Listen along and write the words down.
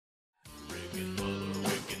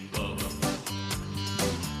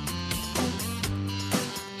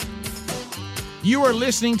You are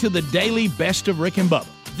listening to the daily Best of Rick and Bubba.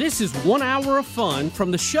 This is 1 hour of fun from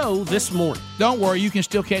the show this morning. Don't worry, you can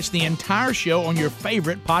still catch the entire show on your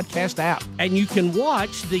favorite podcast app. And you can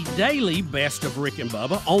watch the daily Best of Rick and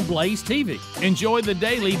Bubba on Blaze TV. Enjoy the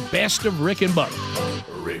daily Best of Rick and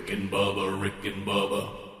Bubba. Rick and Bubba, Rick and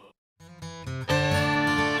Bubba.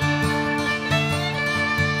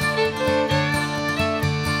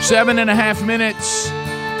 Seven and a half minutes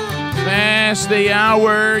past the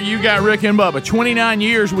hour. You got Rick and Bubba. 29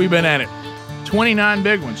 years we've been at it. 29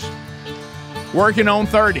 big ones. Working on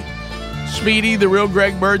 30. Speedy, the real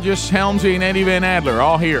Greg Burgess, Helmsy, and Eddie Van Adler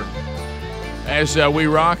all here as we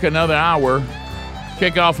rock another hour.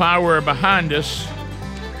 Kickoff hour behind us.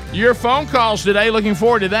 Your phone calls today. Looking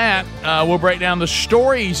forward to that. We'll break down the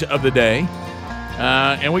stories of the day.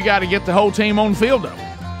 And we got to get the whole team on field,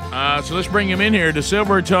 though. So let's bring him in here. The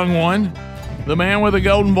Silver Tongue one. The man with a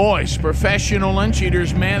golden voice, professional lunch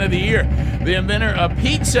eaters, man of the year, the inventor of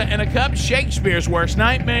pizza in a cup, Shakespeare's worst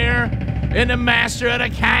nightmare, and the master of the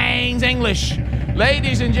King's English.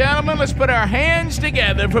 Ladies and gentlemen, let's put our hands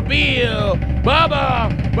together for Bill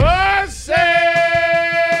Bubba Bussey!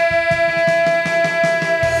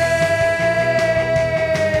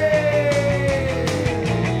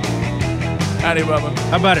 Howdy, Bubba.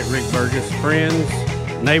 How about it, Rick Burgess? Friends,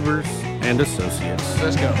 neighbors, and associates.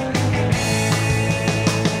 Let's go.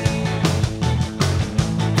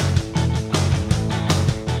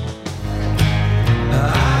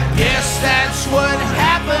 Guess that's what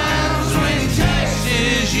happens when he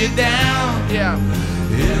touches you down. Yeah.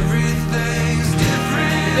 Everything's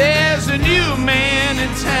different. There's a new man in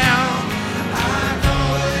town. I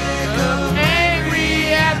wake up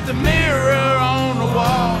angry at the mirror on the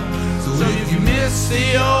wall. So if you miss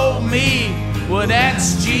the old me, well,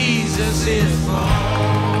 that's Jesus'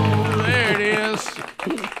 fault. There it is.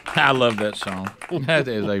 I love that song. That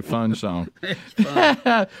is a fun song.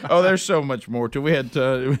 Oh, there's so much more to it. We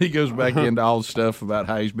had he goes back into all the stuff about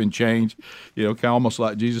how he's been changed. You know, kind of almost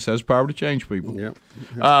like Jesus has power to change people. Yep.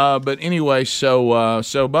 But anyway, so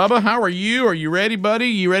Bubba, how are you? Are you ready, buddy?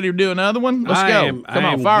 You ready to do another one? Let's go. Come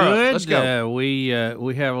on, fire up. Let's go. We have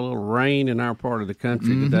a little rain in our part of the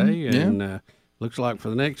country today, and looks like for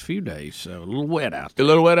the next few days, so a little wet out there. A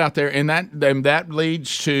little wet out there, and that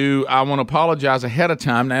leads to, I want to apologize ahead of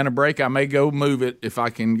time. Now, in a break, I may go move it if I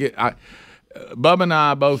can get. Bubba and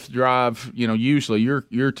I both drive. You know, usually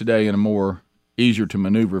you're today in a more easier to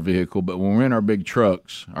maneuver vehicle, but when we're in our big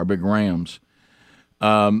trucks, our big Rams,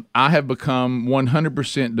 I have become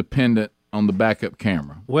 100% dependent on the backup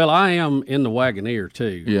camera. Well, I am in the Wagoneer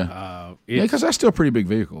too. Yeah, because that's still a pretty big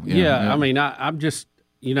vehicle. Yeah. I mean, I'm just.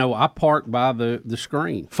 You know, I park by the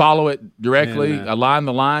screen. Follow it directly, align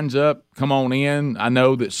the lines up, come on in. I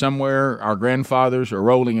know that somewhere our grandfathers are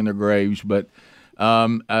rolling in their graves, but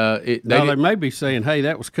they may be saying, "Hey,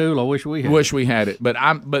 that was cool. I wish we had it." But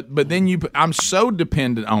I'm so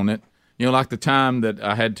dependent on it. You know, like the time that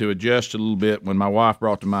I had to adjust a little bit when my wife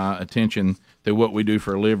brought to my attention that what we do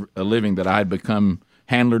for a living, that I had become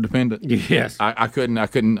handler dependent. Yes, I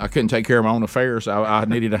couldn't take care of my own affairs. I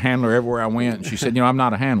needed a handler everywhere I went. And she said, "You know, I'm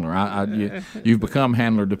not a handler. You've become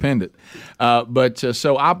handler dependent."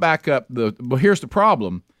 So I back up But here's the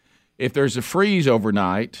problem: if there's a freeze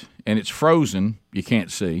overnight and it's frozen, you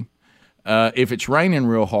can't see. If it's raining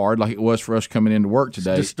real hard, like it was for us coming into work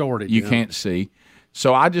today, it's distorted. You can't see.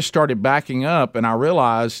 So I just started backing up, and I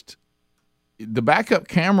realized the backup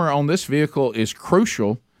camera on this vehicle is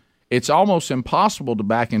crucial. It's almost impossible to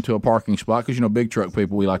back into a parking spot because, you know, big truck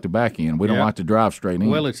people, we like to back in. We don't like to drive straight in.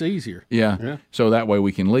 Well, it's easier. Yeah. So that way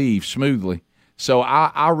we can leave smoothly. So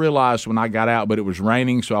I realized when I got out, but it was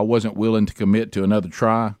raining, so I wasn't willing to commit to another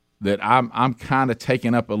try, that I'm kind of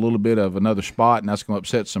taking up a little bit of another spot, and that's going to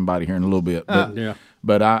upset somebody here in a little bit.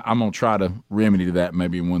 But I'm going to try to remedy that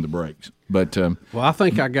maybe in one of the breaks. But well, I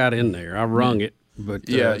think I got in there. I rung it, but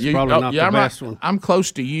it's probably not the best one. I'm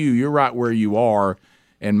close to you. You're right where you are.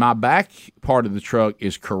 And my back part of the truck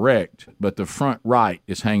is correct, but the front right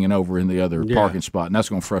is hanging over in the other parking spot, and that's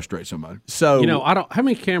going to frustrate somebody. So, you know, how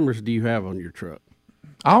many cameras do you have on your truck?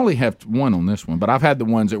 I only have one on this one, but I've had the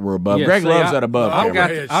ones that were above. Greg loves that above.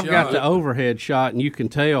 I've got the overhead shot, and you can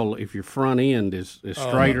tell if your front end is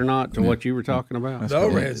straight or not to what you were talking about. The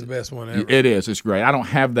overhead's the best one ever. It is. It's great. I don't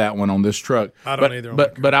have that one on this truck. I don't either.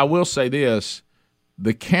 But I will say this: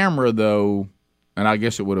 the camera, though. And I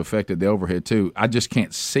guess it would have affected the overhead too. I just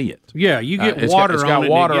can't see it. Yeah, you get water on it. It's got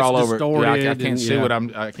water all over. Yeah, I can't see what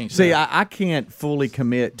I'm. I can't see. I can't fully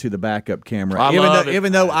commit to the backup camera.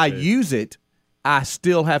 Even though I use it, I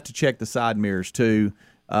still have to check the side mirrors too.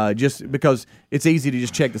 just because it's easy to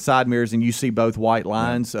just check the side mirrors and you see both white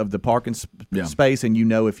lines of the parking space, and you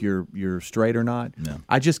know if you're straight or not. Yeah.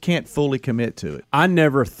 I just can't fully commit to it. I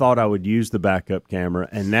never thought I would use the backup camera,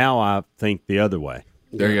 and now I think the other way.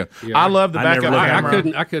 There you go. Yeah. I love the I never backup looked at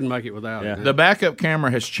camera. I couldn't make it without it. The backup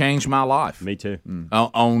camera has changed my life. Me too.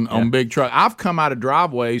 On big truck. I've come out of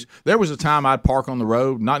driveways. There was a time I'd park on the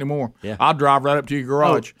road. Not anymore. Yeah. I'll drive right up to your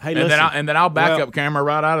garage. Oh, hey, and listen. then I'll back Well, up camera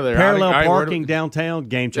right out of there. Parallel I ain't parking downtown,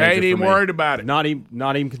 game changer. Ain't even for me. worried about it. Not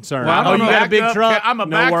even concerned. Well, I don't you know. got a big Backup truck. I'm a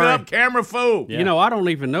no worry. backup camera fool. Yeah. You know, I don't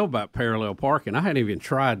even know about parallel parking. I hadn't even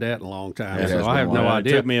tried that in a long time, Yeah, so that's I have been a no while. It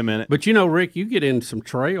idea. took me a minute. But you know, Rick, you get in some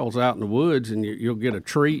trails out in the woods, and you'll get a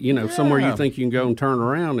tree. You know, somewhere you think you can go and turn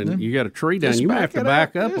around, and you got a tree down. Just You may have back to it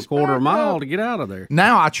back up. up a Just quarter back mile up. to get out of there.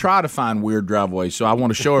 Now I try to find weird driveways, so I want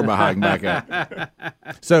to show everybody how I can back up.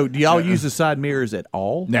 So do y'all use the side mirrors at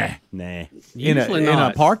all? Nah. Nah. Usually in a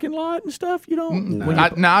not. parking lot and stuff? You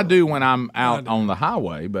don't? I do when I'm out on the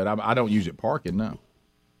highway, but I don't use it parking, no.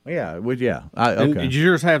 Yeah. And Okay. did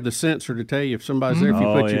yours have the sensor to tell you if somebody's there? If you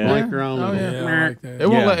Oh, put your yeah. blinker on, Oh, and- yeah. Yeah, I like that. It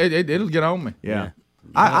won't Yeah. let, it'll get on me. Yeah.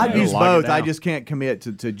 I It'll use lock it both. I down. just can't commit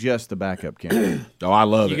to just the backup camera. Oh, I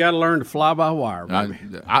love you it. got to learn to fly by wire, baby.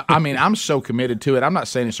 I mean, I'm so committed to it. I'm not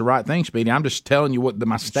saying it's the right thing, Speedy. I'm just telling you what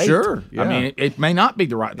my state. Sure, I yeah. mean, it may not be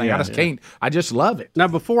the right thing. I just can't. I just love it. Now,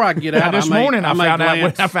 before I get out, This I may- morning I may found out.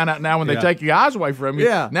 glance- I found out now when they take your eyes away from you.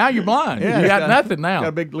 Yeah. Now you're blind. Yeah, you it's got nothing now. Got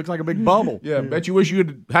a big, looks like a big bubble. Yeah. Bet you wish you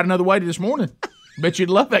had another way to this morning. Bet you'd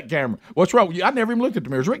love that camera. What's wrong with you? I never even looked at the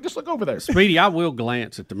mirrors. Rick, just look over there. Speedy, I will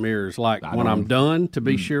glance at the mirrors like when I'm done to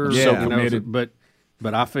be sure. Yeah. So you know, committed. but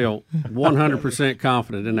I feel 100%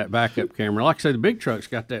 confident in that backup camera. Like I said, the big truck's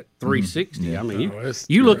got that 360. I mean, it's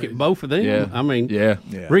you look at both of them. Yeah. I mean, Yeah.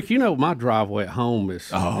 Rick, you know my driveway at home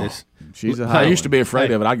is. She's a I high used to be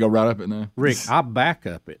afraid of it. I'd go right up it now. Rick, I back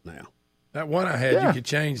up it now. That one I had, you could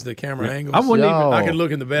change the camera angles. I wouldn't even. Oh. I could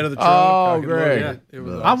look in the bed of the truck. Oh, I could great. Look, it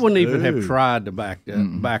was I wouldn't even Dude. have tried to back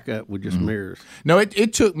up with just mirrors. No,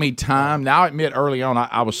 it took me time. Now I admit early on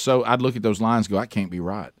I'd look at those lines and go, I can't be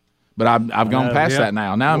right. But I've gone past yeah. that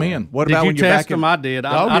now. Now I'm in. What Did about you when you're test back in? them? I did.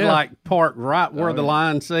 Oh, I'd yeah. like park right where the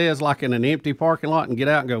line says, like in an empty parking lot, and get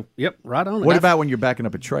out and go, yep, right on it. What about when you're backing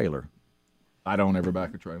up a trailer? I don't ever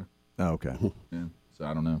back a trailer. Oh, okay. Yeah. So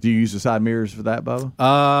I don't know. Do you use the side mirrors for that, Bubba?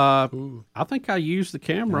 I think I used the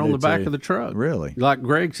camera I on do the back too. of the truck. Really? Like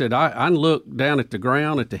Greg said, I can look down at the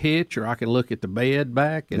ground at the hitch, or I can look at the bed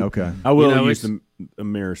back. And, Okay. I will You know, use it's- the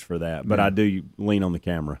mirrors for that, but I do lean on the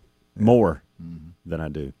camera more than I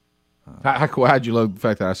do. How'd you love the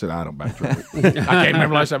fact that I said I don't back trailers? I can't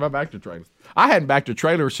remember last time I backed a trailer. I hadn't backed a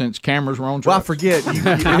trailer since cameras were on Well, I trucks. forget.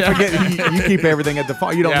 You keep everything at the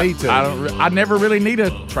farm. You don't Yeah, need to. I never really need a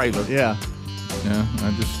trailer. Yeah. Yeah,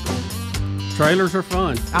 I just Trailers are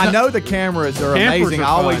fun. I know the cameras are Campers amazing. are I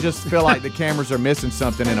always fun. just feel like the cameras are missing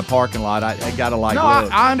something in a parking lot. I gotta like no.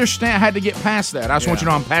 look. I understand. I had to get past that. I just want you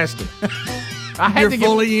to know I'm past it. I had You're to get,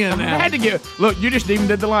 fully in I now. had to get. Look, you just even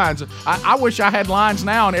did the lines. I wish I had lines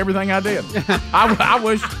now on everything I did. I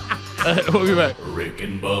wish. We'll be back. Rick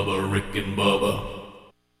and Bubba, Rick and Bubba.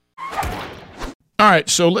 All right,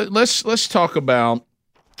 so let's talk about,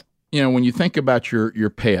 when you think about your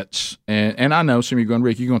pets, and I know some of you are going,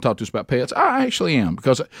 Rick, you're going to talk to us about pets. I actually am,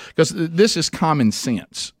 because this is common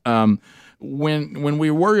sense. When we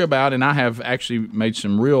worry about, and I have actually made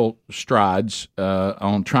some real strides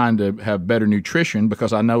on trying to have better nutrition,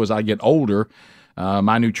 because I know as I get older,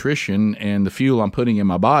 my nutrition and the fuel I'm putting in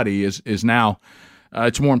my body is now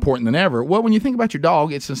it's more important than ever. Well, when you think about your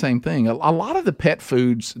dog, it's the same thing. A lot of the pet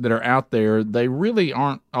foods that are out there, they really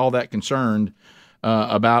aren't all that concerned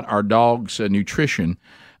about our dog's nutrition.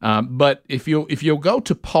 But if you'll go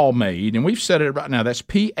to Pawmade, and we've said it right now, that's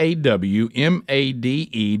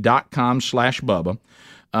PAWMADE.com/Bubba.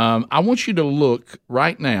 I want you to look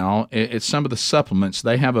right now at some of the supplements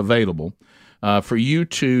they have available for you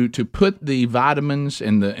to put the vitamins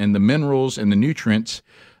and the minerals and the nutrients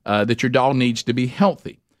that your dog needs to be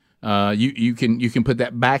healthy. You can put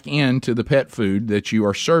that back into the pet food that you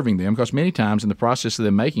are serving them, because many times in the process of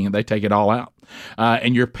them making it, they take it all out.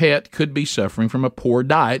 And your pet could be suffering from a poor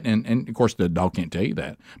diet, and of course the dog can't tell you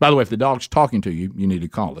that. By the way, if the dog's talking to you, you need to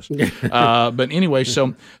call us. But anyway,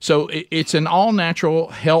 so it's an all-natural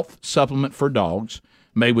health supplement for dogs,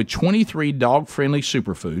 made with 23 dog-friendly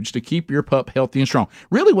superfoods to keep your pup healthy and strong.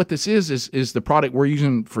 Really what this is the product we're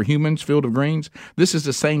using for humans, Field of Greens. This is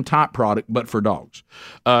the same type product, but for dogs.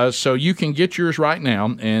 So you can get yours right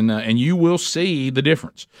now, and you will see the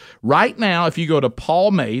difference. Right now, if you go to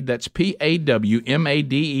Pawmade, that's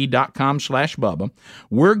PAWMADE.com/Bubba,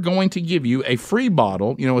 we're going to give you a free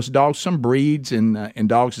bottle. As dogs, some breeds and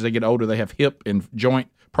dogs as they get older, they have hip and joint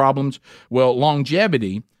problems. Well,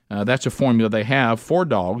 Longevity, that's a formula they have for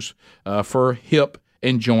dogs for hip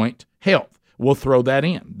and joint health. We'll throw that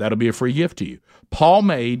in. That'll be a free gift to you.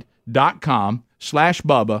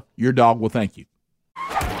 PaulMade.com/Bubba. Your dog will thank you.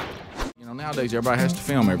 Nowadays everybody has to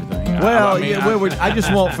film everything. I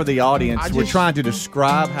just want for the audience. We're trying to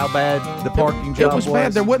describe how bad the parking job was. It was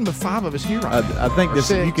bad. There wasn't but 5 of us here. I think this.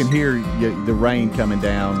 You can hear the rain coming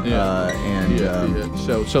down. So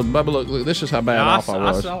Bubba, look, this is how bad off I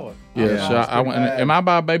was. I saw it. Yeah, so I went. Am I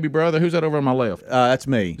by baby brother? Who's that over on my left? That's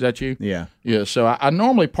me. Is that you? Yeah. Yeah. So I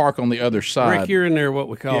normally park on the other side. Rick, you're in there what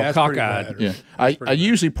we call cockeyed. Yeah. I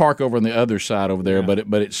usually park over on the other side over there,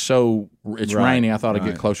 but it's raining. I thought I'd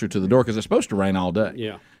get closer to the door because it's supposed to rain all day.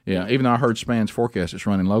 Yeah. Yeah. Even though I heard Span's forecast, it's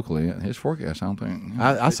running locally. His forecast, I don't think.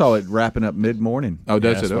 I saw it wrapping up mid-morning. Oh,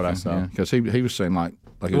 that's what I saw. Because he was saying like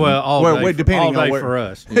all day for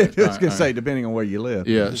us. I was going to say depending on where you live.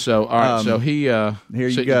 Yeah. So all right. So he here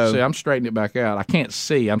you go. See, I'm straightening it back out. I can't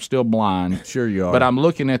see. I'm still blind. Sure you are. But I'm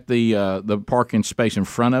looking at the parking space in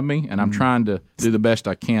front of me, and I'm trying to do the best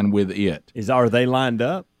I can with it. Are they lined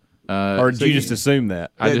up? Or did you just assume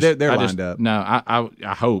that? They're lined up. No, I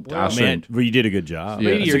hoped. I assumed. Well, you did a good job.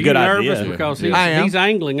 Yeah. Are you nervous because he's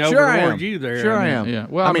angling over towards you there? Sure I am. Yeah.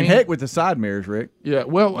 Well, I mean, heck with the side mirrors, Rick. Yeah.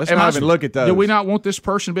 Well, let's not even look at those. Do we not want this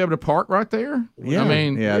person to be able to park right there? Yeah. I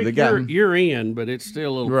mean, Rick, you're in, but it's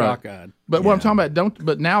still a little cockeyed. But what I'm talking about,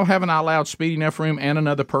 but now haven't I allowed Speedy enough room and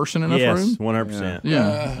another person enough room? Yes, 100%.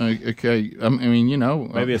 Yeah. Okay. I mean,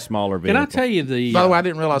 maybe a smaller vehicle. Can I tell you By the way, I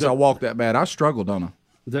didn't realize I walked that bad. I struggled, don't I?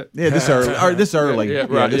 This early. This early.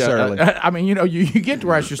 This early. I mean, you get to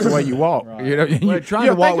where it's just the way you walk. Right. Trying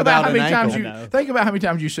to walk without an ankle. Think about how many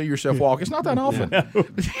times you see yourself walk. It's not that often.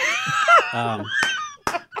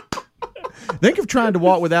 Think of trying to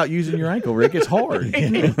walk without using your ankle, Rick. It's hard.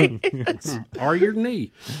 Or your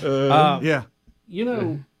knee. Yeah.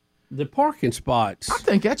 The parking spots. I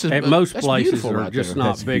think that's most places are right just there.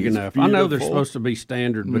 not big enough. I know they're supposed to be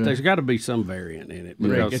standard, but there's got to be some variant in it.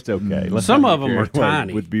 Rick, it's okay. Some of them are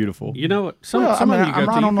tiny. With beautiful. You know what? Some of them you go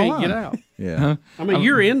to, you can't get out. Yeah. I mean,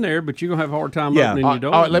 you're in there, but you're going to have a hard time opening your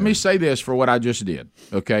door. All right, let me say this for what I just did,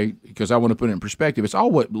 okay? Because I want to put it in perspective. It's all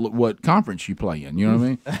what conference you play in, you know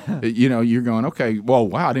what I mean? You're going, okay, well,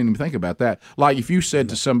 wow, I didn't even think about that. Like if you said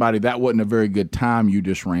to somebody that wasn't a very good time you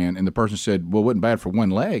just ran, and the person said, well, it wasn't bad for one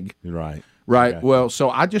leg. Right. Right. Okay. Well, so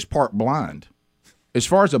I just parked blind. As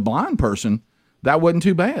far as a blind person, that wasn't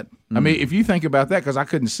too bad. I mean, if you think about that, because I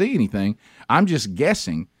couldn't see anything, I'm just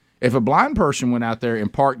guessing. If a blind person went out there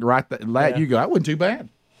and parked right there, you go, that wasn't too bad.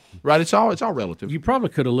 Right? It's all relative. You probably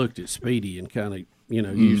could have looked at Speedy and kind of,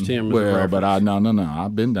 used him as a reference. But no.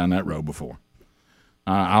 I've been down that road before.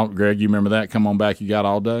 Greg, you remember that? Come on back, you got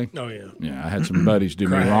all day? Oh, yeah. Yeah, I had some buddies do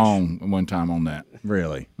me wrong one time on that.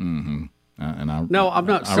 Really? Mm-hmm. I'm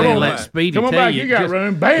not saying let Speedy come on tell back, you got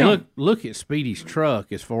room. Bam! Look at Speedy's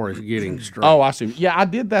truck as far as getting straight. Oh, I see. Yeah, I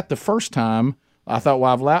did that the first time. I thought,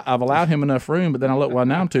 well, I've allowed him enough room, but then I looked, well,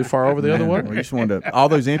 now I'm too far over the other way. We just wanted all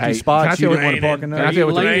those empty spots you didn't want to park in there. Are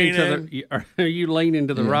you leaning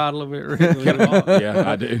to the right a little bit?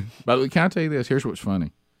 Yeah, I do. But can I tell you this? Here's what's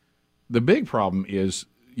funny. The big problem is,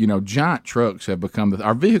 giant trucks have become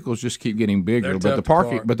our vehicles just keep getting bigger, but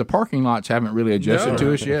the parking lots haven't really adjusted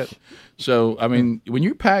to us yet. So, I mean, when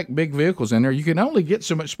you pack big vehicles in there, you can only get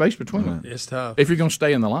so much space between them. It's tough. If you're going to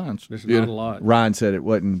stay in the lines. There's not a lot. Ryan said it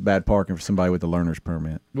wasn't bad parking for somebody with a learner's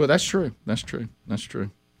permit. Well, that's true.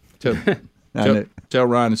 Tell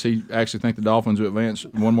Ryan, does he actually think the Dolphins will advance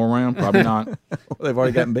one more round? Probably not. Well, they've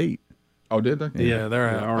already gotten beat. Oh, did they? Yeah, they're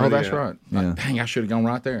out. Oh, that's right. Yeah. Dang, I should have gone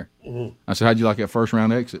right there. I said, how'd you like that first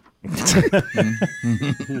round exit?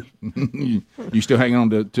 You still hanging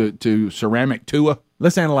on to ceramic Tua?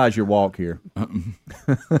 Let's analyze your walk here.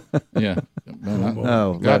 Yeah.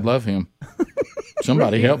 God love him.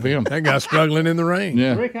 Somebody help him. That guy's struggling in the rain.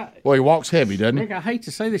 Yeah. Rick, he walks heavy, doesn't he? Rick, I hate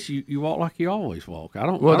to say this. You walk like you always walk. I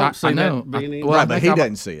don't see I know. that being but he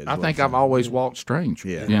doesn't see it. I think I've always walked strange.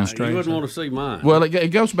 Yeah. Strange. You wouldn't want to see mine. Well, it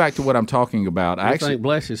goes back to what I'm talking about. I think,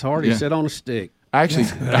 bless his heart, he sat on a stick. Actually,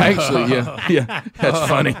 yeah, that's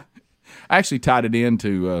funny. I actually tied it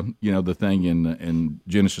into the thing in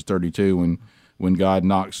Genesis 32 when God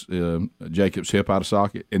knocks Jacob's hip out of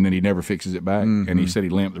socket and then he never fixes it back, and he said he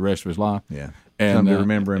limped the rest of his life. Yeah, and something to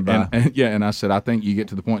remember him by. And I said, I think you get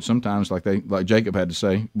to the point sometimes like Jacob had to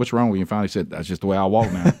say, "What's wrong with you?" And finally said, "That's just the way I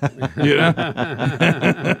walk now." You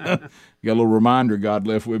got a little reminder God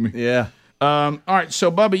left with me. Yeah. All right,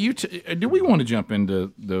 so Bubba, do we want to jump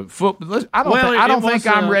into the football? I don't think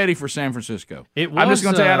I'm ready for San Francisco. I'm just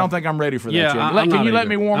going to tell you, I don't think I'm ready for that yet. Can you let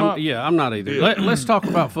me warm up? Yeah, I'm not either. Let's talk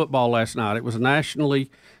about football last night. It was nationally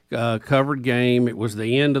covered game. It was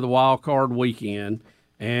the end of the wild card weekend,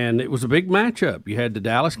 and it was a big matchup. You had the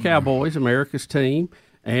Dallas Cowboys, America's team,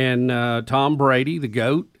 and Tom Brady, the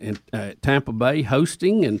GOAT, and Tampa Bay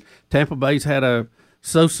hosting. And Tampa Bay's had a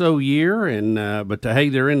so-so year, and but hey,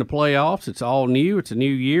 they're in the playoffs. It's all new. It's a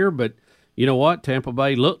new year, but you know what? Tampa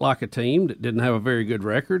Bay looked like a team that didn't have a very good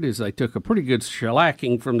record, as they took a pretty good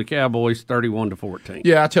shellacking from the Cowboys, 31-14.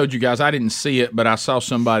 Yeah, I told you guys I didn't see it, but I saw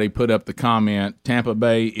somebody put up the comment, Tampa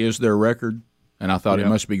Bay is their record, and I thought it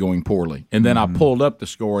must be going poorly. And then I pulled up the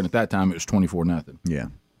score, and at that time it was 24-0. Yeah.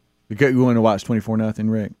 You want to watch 24-0,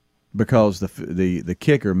 Rick? Because the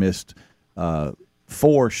kicker missed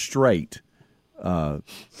 4 straight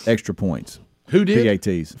extra points. Who did?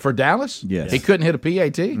 PATs. For Dallas? Yes. He couldn't hit a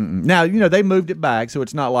PAT? Now, they moved it back, so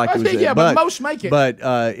it's not like it was. But most make it. But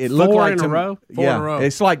it looked like in a row? Four in a row.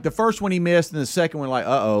 It's like the first one he missed, and the second one, like,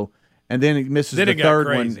 uh-oh. And then he misses Then the it got third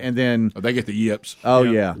crazy. one, and then They get the yips. he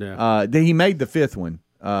made the 5th one.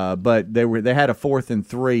 But they had a 4th and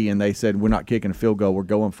 3, and they said, we're not kicking a field goal, we're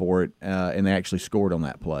going for it, and they actually scored on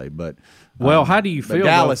that play. But Well, how do you feel?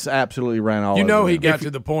 Dallas absolutely ran all over he them. got to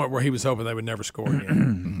the point where he was hoping they would never score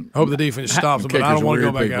again. Hope the defense stops them, but I Kickers don't want are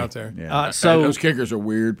to go weird back people. out there. Yeah. Those kickers are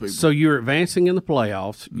weird people. So you're advancing in the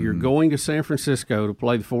playoffs. You're going to San Francisco to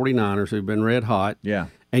play the 49ers, who've been red hot. Yeah.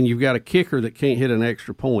 And you've got a kicker that can't hit an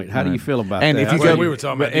extra point. How do you feel about And that? if you That's go, what we were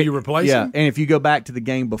talking about. Do you replace him? And if you go back to the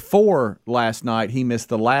game before last night, he missed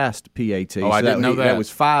the last PAT. Oh, I didn't know that. That was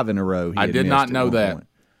 5 in a row. I did not know that.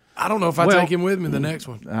 I don't know if I take him with me the next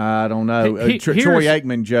one. I don't know. Troy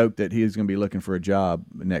Aikman joked that he was going to be looking for a job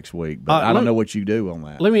next week, but I don't know what you do on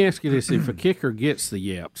that. Let me ask you this. If a kicker gets the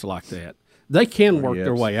yips like that, they can work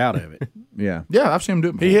their way out of it. Yeah. Yeah, I've seen him do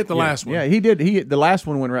it before. He hit the last one. Yeah, he did. The last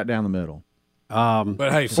one went right down the middle.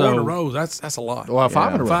 But hey, 4 in a row, that's a lot. Well,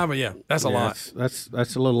 5 in a row. 5, yeah, that's a lot. That's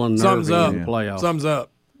a little unnerving Something's up. in the playoffs. Something's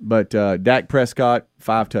up. But Dak Prescott,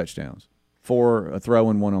 5 touchdowns, 4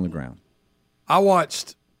 throwing, 1 on the ground. I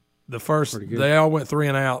watched the first. They all went 3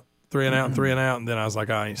 and out, 3 and out, 3 and out, and then I was like,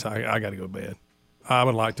 I got to go to bed. I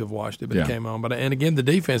would like to have watched it, but it came on. And again, the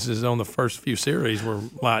defenses on the first few series were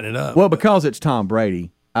lighting it up. Well, because it's Tom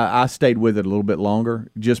Brady, I stayed with it a little bit longer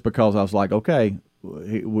just because I was like, okay,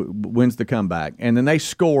 when's the comeback? And then they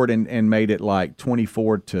scored and made it like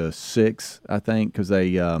 24-6, I think, because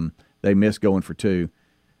they missed going for 2.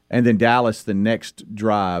 And then Dallas, the next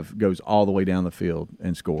drive, goes all the way down the field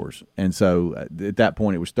and scores. And so at that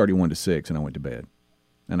point, it was 31-6, and I went to bed.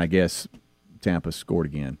 And I guess Tampa scored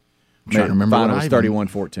again. I'm trying to remember Final what was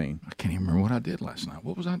 31-14. I can't even remember what I did last night.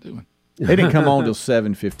 What was I doing? They didn't come on till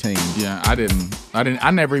 7:15. Yeah, I didn't.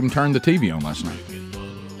 I never even turned the TV on last night,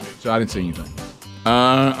 so I didn't see anything.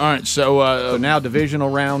 All right, so now divisional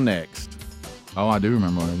round next. Oh, I do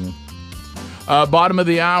remember what I did. Bottom of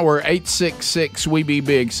the hour, 866 We Be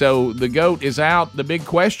Big. So the GOAT is out. The big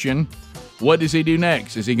question, what does he do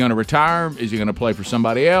next? Is he going to retire? Is he going to play for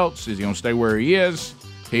somebody else? Is he going to stay where he is?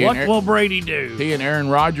 What will Brady do? He and Aaron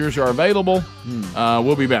Rodgers are available.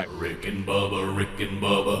 We'll be back. Rick and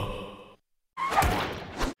Bubba.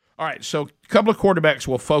 All right, so a couple of quarterbacks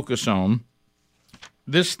we'll focus on.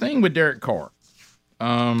 This thing with Derek Carr.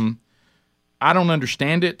 I don't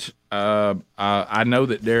understand it. I know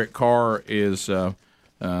that Derek Carr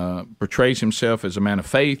portrays himself as a man of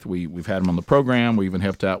faith. We've had him on the program. We even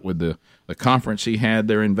helped out with the conference he had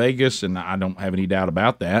there in Vegas, and I don't have any doubt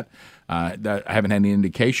about that. I haven't had any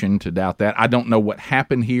indication to doubt that. I don't know what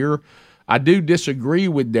happened here. I do disagree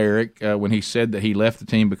with Derek when he said that he left the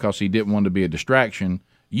team because he didn't want to be a distraction.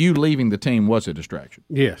 You leaving the team was a distraction.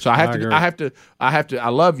 Yes, so I have to. I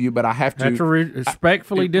love you, but I have to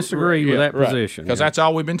respectfully disagree with that position because that's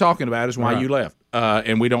all we've been talking about is why you left,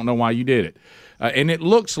 and we don't know why you did it. And it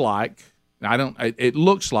looks like It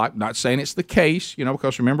looks like, not saying it's the case,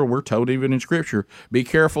 because remember, we're told even in Scripture, be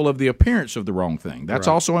careful of the appearance of the wrong thing. That's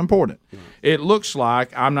also important. Right. It looks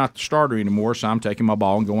like I'm not the starter anymore, so I'm taking my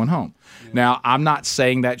ball and going home. Yeah. Now, I'm not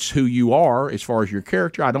saying that's who you are as far as your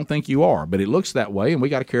character. I don't think you are, but it looks that way, and we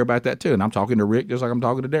got to care about that too. And I'm talking to Rick just like I'm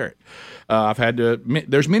talking to Derek.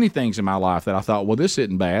 There's many things in my life that I thought, well, this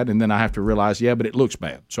isn't bad, and then I have to realize, yeah, but it looks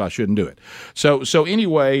bad, so I shouldn't do it. So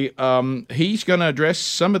anyway, he's going to address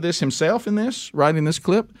some of this himself in this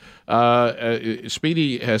clip.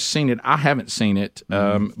 Speedy has seen it. I haven't seen it,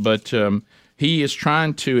 but he is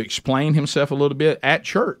trying to explain himself a little bit at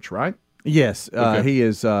church, right? Yes, okay. He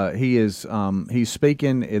is. He's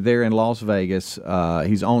speaking there in Las Vegas.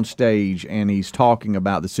 He's on stage and he's talking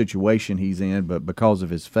about the situation he's in, but because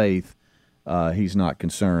of his faith, he's not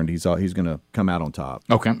concerned. He's going to come out on top.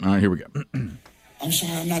 Okay, all right, here we go. I'm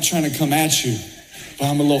sorry, I'm not trying to come at you, but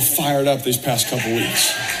I'm a little fired up these past couple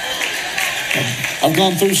weeks. I've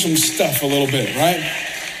gone through some stuff a little bit, right?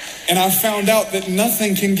 And I found out that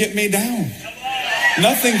nothing can get me down.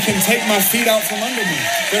 Nothing can take my feet out from under me.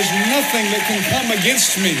 There's nothing that can come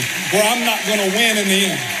against me where I'm not going to win in the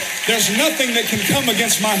end. There's nothing that can come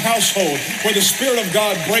against my household where the Spirit of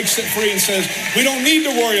God breaks it free and says, we don't need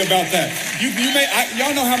to worry about that.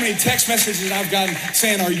 Y'all know how many text messages I've gotten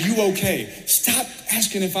saying, are you okay? Stop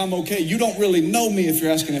asking if I'm okay. You don't really know me if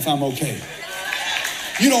you're asking if I'm okay.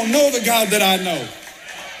 You don't know the God that I know.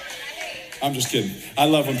 I'm just kidding. I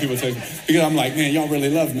love when people say, because I'm like, man, y'all really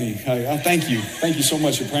love me. Thank you. Thank you so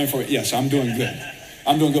much for praying for me. Yes, I'm doing good.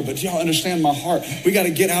 I'm doing good. But y'all understand my heart. We got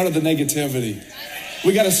to get out of the negativity.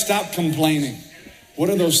 We got to stop complaining. What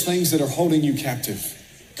are those things that are holding you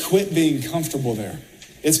captive? Quit being comfortable there.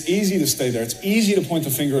 It's easy to stay there. It's easy to point the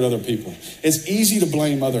finger at other people. It's easy to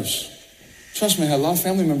blame others. Trust me, I had a lot of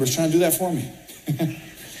family members trying to do that for me.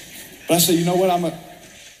 But I said, you know what?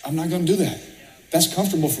 I'm not going to do that. That's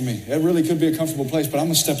comfortable for me. It really could be a comfortable place, but I'm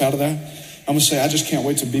going to step out of that. I'm going to say, I just can't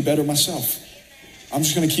wait to be better myself. I'm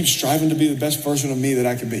just going to keep striving to be the best version of me that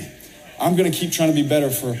I can be. I'm going to keep trying to be better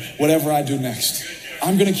for whatever I do next.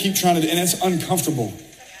 I'm going to keep trying to, and it's uncomfortable.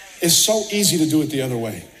 It's so easy to do it the other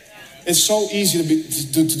way. It's so easy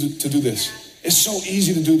to do this. It's so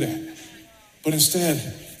easy to do that. But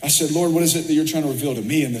instead, I said, Lord, what is it that you're trying to reveal to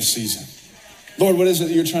me in this season? Lord, what is it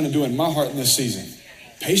that you're trying to do in my heart in this season?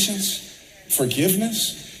 Patience?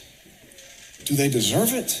 Forgiveness? Do they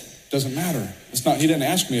deserve it? Doesn't matter. He didn't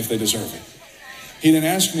ask me if they deserve it. He didn't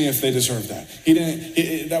ask me if they deserve that.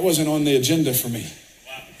 That wasn't on the agenda for me.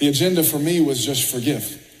 The agenda for me was just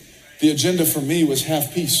forgive. The agenda for me was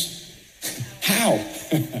have peace. How?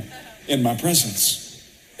 In my presence.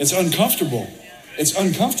 It's uncomfortable. It's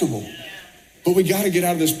uncomfortable. But we got to get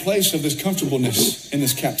out of this place of this comfortableness in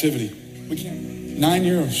this captivity. We can't. 9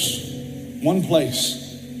 years, one place.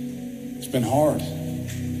 It's been hard.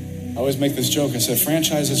 I always make this joke. I said,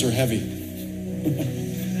 franchises are heavy.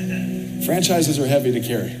 Franchises are heavy to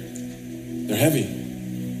carry. They're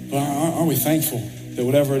heavy. But aren't we thankful that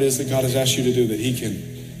whatever it is that God has asked you to do, that he can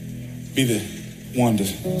be the one to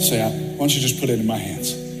say, why don't you just put it in my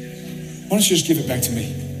hands? Why don't you just give it back to me?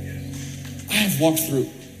 I have walked through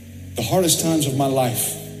the hardest times of my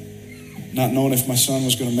life, not knowing if my son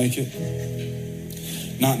was going to make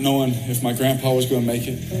it, not knowing if my grandpa was going to make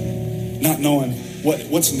it, not knowing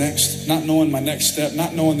what's next, not knowing my next step,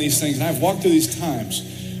 not knowing these things. And I've walked through these times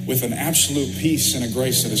with an absolute peace and a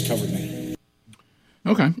grace that has covered me.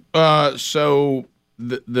 Okay. So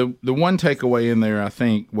the one takeaway in there, I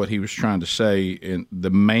think what he was trying to say, in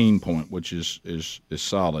the main point, which is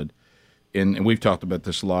solid, and we've talked about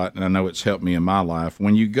this a lot, and I know it's helped me in my life.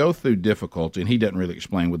 When you go through difficulty, and he doesn't really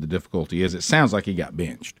explain what the difficulty is, it sounds like he got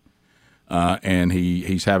benched. And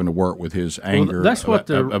he's having to work with his anger. Well, that's what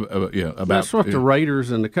the Raiders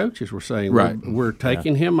and the coaches were saying. Right. We're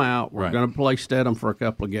taking him out. We're going to play Stedham for a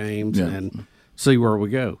couple of games and see where we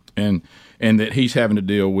go. And that he's having to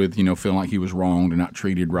deal with, feeling like he was wronged and not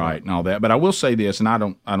treated right and all that. But I will say this, and I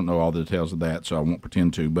don't know all the details of that, so I won't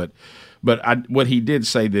pretend to. But what he did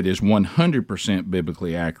say that is 100%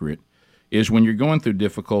 biblically accurate is when you're going through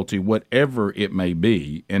difficulty, whatever it may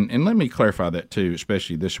be, and let me clarify that too,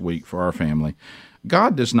 especially this week for our family,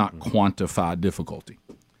 God does not quantify difficulty.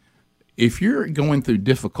 If you're going through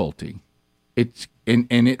difficulty, and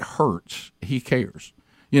it hurts, he cares.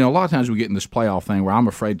 A lot of times we get in this playoff thing where I'm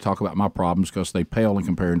afraid to talk about my problems because they pale in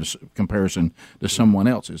comparison to someone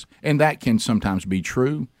else's, and that can sometimes be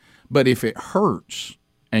true. But if it hurts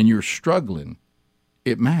and you're struggling,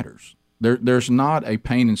 it matters. There's not a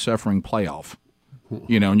pain and suffering playoff,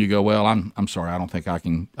 and you go, well, I'm sorry, I don't think I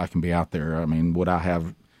can be out there. I mean, what I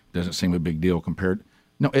have doesn't seem a big deal compared.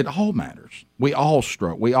 No, it all matters. We all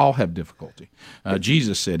struggle. We all have difficulty.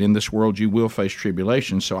 Jesus said, in this world you will face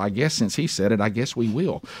tribulation. So I guess since he said it, I guess we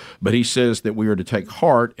will. But he says that we are to take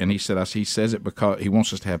heart, and he says it because he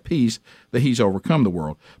wants us to have peace, that he's overcome the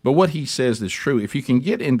world. But what he says is true. If you can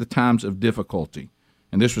get into times of difficulty,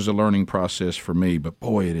 and this was a learning process for me, but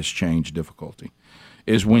boy, it has changed difficulty,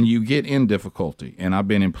 is when you get in difficulty, and I've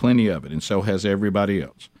been in plenty of it, and so has everybody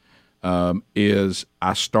else, is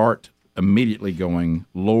I start immediately going,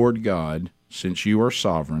 Lord God, since you are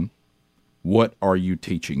sovereign, what are you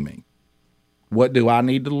teaching me? What do I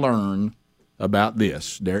need to learn about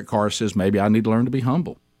this? Derek Carr says maybe I need to learn to be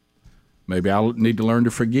humble. Maybe I need to learn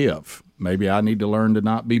to forgive. Maybe I need to learn to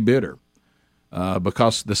not be bitter.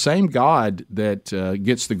 Because the same God that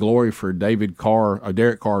gets the glory for Derek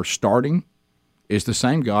Carr starting is the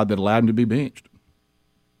same God that allowed him to be benched.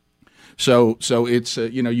 So it's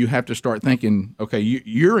you have to start thinking, okay,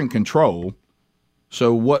 you're in control.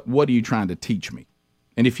 So what are you trying to teach me?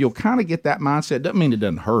 And if you'll kind of get that mindset, doesn't mean it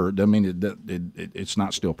doesn't hurt, doesn't mean it's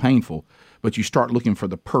not still painful, but you start looking for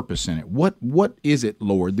the purpose in it. What is it,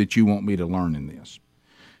 Lord, that you want me to learn in this?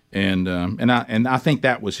 And I think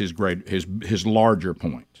that was his larger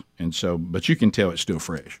point. And so, but you can tell it's still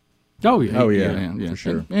fresh. Oh yeah, yeah, for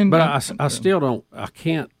sure. But I still don't. I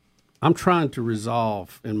can't. I'm trying to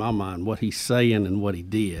resolve in my mind what he's saying and what he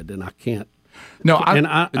did, and I can't. No, and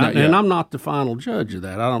I'm not the final judge of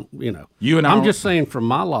that. I don't. You and I'm just saying from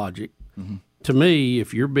my logic. Mm-hmm. To me,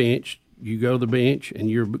 if you're benched, you go to the bench and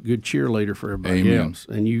you're a good cheerleader for everybody else,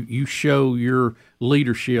 and you show your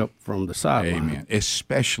leadership from the sideline. Amen.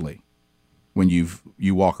 Especially when you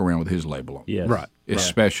walk around with his label on. Yes. Right.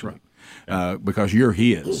 Especially. Right. Because you're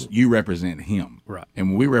his. You represent him. Right. And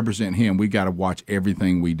when we represent him, we got to watch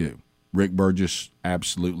everything we do. Rick Burgess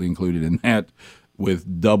absolutely included in that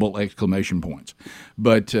with double exclamation points.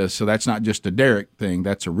 But so that's not just a Derek thing,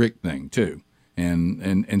 that's a Rick thing too.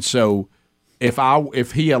 And so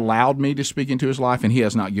if he allowed me to speak into his life, and he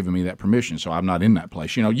has not given me that permission, so I'm not in that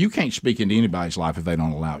place. You can't speak into anybody's life if they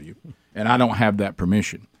don't allow you. And I don't have that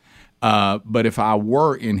permission. But if I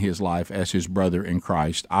were in his life as his brother in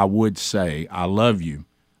Christ, I would say, I love you,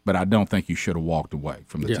 but I don't think you should have walked away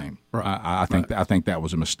from the team. Right. I think that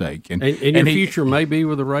was a mistake. And your future may be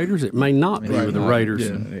with the Raiders. It may not be with the Raiders.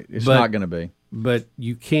 Yeah, it's not going to be. But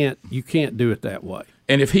you can't do it that way.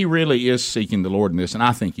 And if he really is seeking the Lord in this, and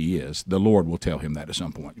I think he is, the Lord will tell him that at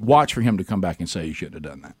some point. Watch for him to come back and say he shouldn't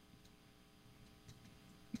have done that.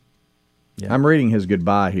 Yeah. I'm reading his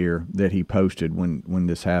goodbye here that he posted when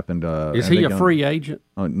this happened. Is he a free agent?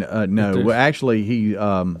 No. Well, actually,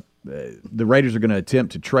 the Raiders are going to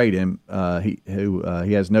attempt to trade him.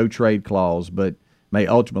 He has no trade clause, but may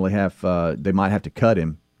ultimately they might have to cut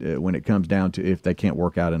him when it comes down to if they can't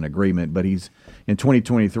work out an agreement. But he's in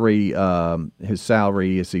 2023. His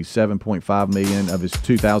salary is $7.5 million of his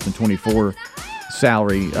 2024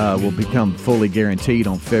 salary will become fully guaranteed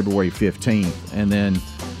on February 15th, and then.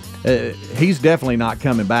 He's definitely not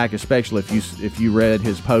coming back, especially if you read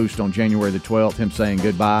his post on January the 12th, him saying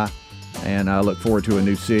goodbye, and I look forward to a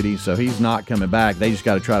new city. So he's not coming back. They just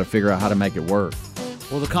got to try to figure out how to make it work.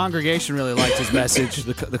 Well, the congregation really liked his message.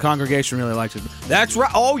 The congregation really liked it. That's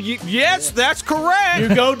right. Oh, yes, that's correct.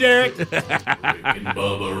 You go, Derek. Rick and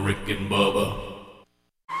Bubba.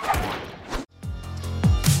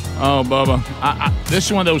 Oh, Bubba. This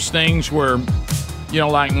is one of those things where,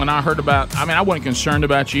 like when I heard about, I wasn't concerned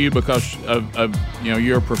about you because of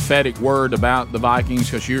your prophetic word about the Vikings,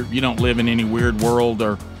 because you don't live in any weird world,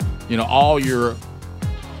 or, all your,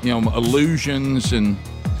 illusions and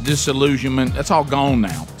disillusionment, that's all gone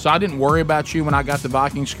now. So I didn't worry about you when I got the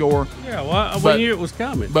Viking score. Yeah, well, we knew it was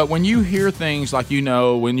coming. But when you hear things like,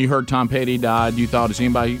 when you heard Tom Petty died, you thought, has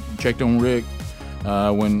anybody checked on Rick?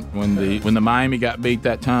 When the Miami got beat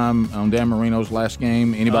that time on Dan Marino's last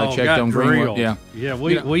game, anybody checked on Greenwood? Yeah.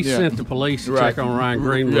 We sent the police to check on Ryan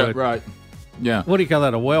Greenwood. Yeah, right. Yeah. What do you call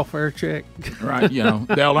that? A welfare check? Right. Dale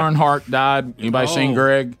Earnhardt died. Anybody seen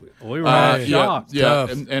Greg? We were shocked. Yeah,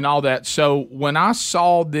 and all that. So when I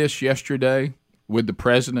saw this yesterday with the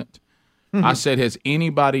president, I said, has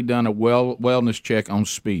anybody done a wellness check on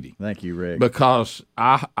Speedy? Thank you, Rick. Because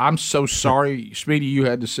I'm so sorry, Speedy, you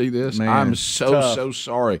had to see this. Man, I'm so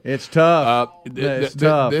sorry. It's tough. It's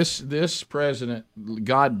tough. This president,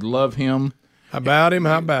 God love him. How about him?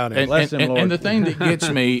 And the thing that gets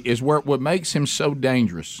me is what makes him so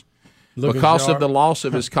dangerous. Because of the loss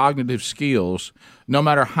of his cognitive skills, no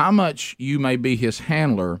matter how much you may be his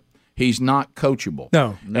handler, he's not coachable.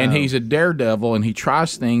 No. And he's a daredevil, and he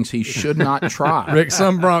tries things he should not try. Rick,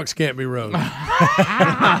 some Bronx can't be rode.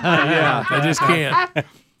 Yeah, they just can't.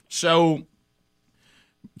 So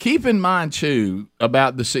keep in mind, too,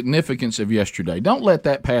 about the significance of yesterday. Don't let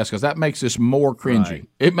that pass, because that makes this more cringy. Right.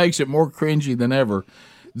 It makes it more cringy than ever.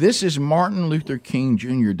 This is Martin Luther King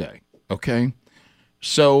Jr. Day, okay?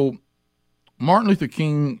 So Martin Luther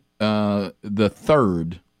King the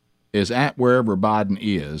third is at wherever Biden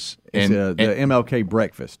is. And the MLK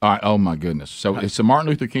breakfast. All right, oh, my goodness. So it's the Martin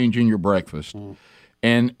Luther King Jr. breakfast.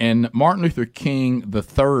 And Martin Luther King the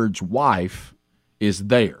third's wife is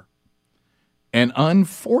there. And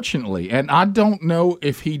unfortunately, and I don't know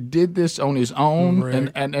if he did this on his own,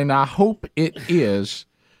 and I hope it is,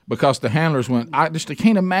 because the handlers went, I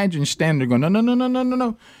can't imagine standing there going,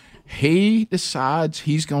 no. He decides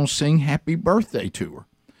he's going to sing happy birthday to her.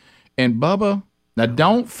 And Bubba, now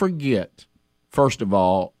don't forget, first of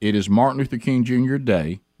all, it is Martin Luther King Jr.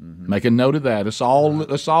 Day. Mm-hmm. Make a note of that. Let's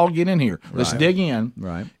all get in here. Let's dig in.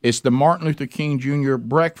 Right. It's the Martin Luther King Jr.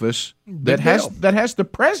 breakfast that has the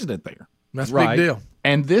president there. That's a big deal.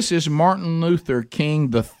 And this is Martin Luther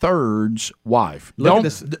King III's wife.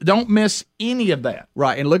 Don't miss any of that.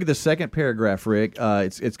 Right, and look at the second paragraph, Rick.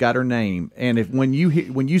 It's got her name, and when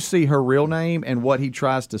you see her real name and what he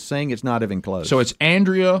tries to sing, it's not even close. So it's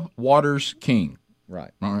Andrea Waters King.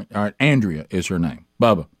 Right. All right. Andrea is her name.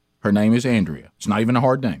 Bubba, her name is Andrea. It's not even a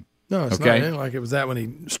hard name. No, it's not like it was that when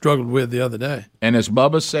he struggled with the other day. And as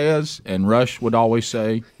Bubba says, and Rush would always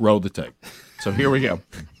say, roll the tape. So here we go.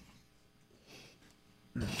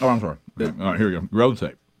 Oh, I'm sorry. All right, here we go. Roll the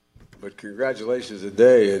tape. But congratulations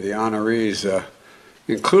today, the honorees,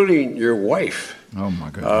 including your wife. Oh, my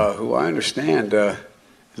goodness. Who I understand is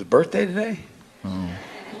a birthday today? Oh.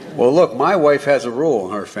 Well, look, my wife has a rule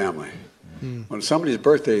in her family. When somebody's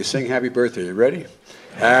birthday, sing happy birthday. You ready?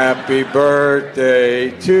 Happy birthday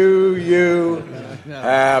to you.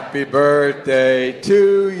 Happy birthday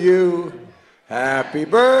to you. Happy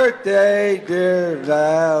birthday, dear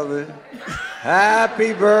Valen.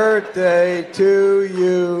 Happy birthday to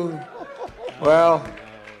you. Well,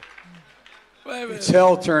 it's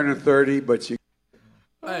hell turning 30, but you.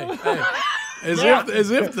 Hey, as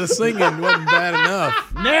if the singing wasn't bad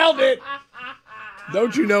enough. Nailed it.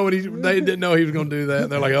 Don't you know they didn't know he was going to do that?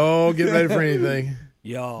 They're like, oh, get ready for anything.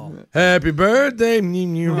 Y'all. Happy birthday. Happy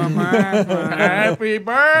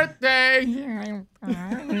birthday.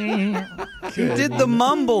 He did the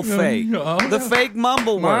mumble fake. The fake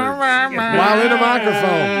mumble words. While in a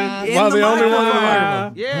microphone. While the only one in a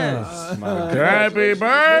microphone. Yes. Happy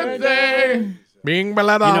birthday. Bing,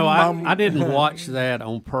 I didn't watch that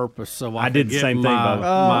on purpose, so I did could the get same thing,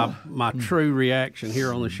 my true reaction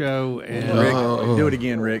here on the show. And Rick, do it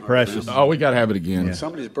again, Rick. Precious. Oh, we got to have it again. When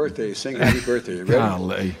somebody's birthday, sing happy birthday. You ready?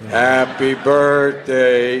 Golly. Happy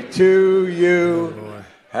birthday to you.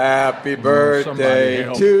 Happy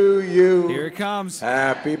birthday to you. Here it comes.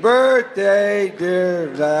 Happy birthday, dear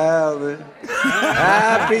Valen.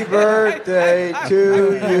 Happy birthday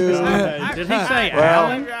to you. did he say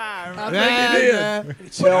Alan? I think he did.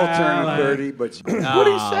 It's hell turning 30, but What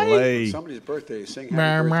did he say? somebody's birthday, sing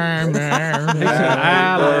happy birthday. He said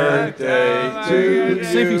Alan. Birthday to you.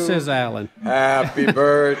 See if he says Alan. Happy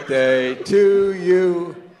birthday to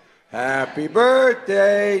you. Happy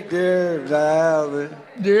birthday, dear Valen.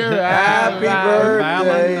 Happy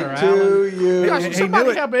birthday to you.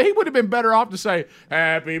 He would have been better off to say,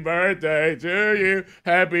 happy birthday to you.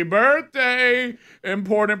 Happy birthday,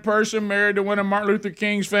 important person married to one of Martin Luther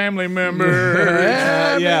King's family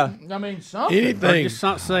members. Yeah. I mean, something. Anything. Just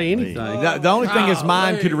not say anything. The only thing his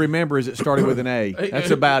mind could remember is it started with an A.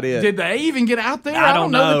 That's about it. Did the A even get out there? I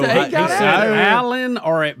don't know. That the A He got said out. Alan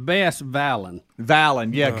or at best Valen.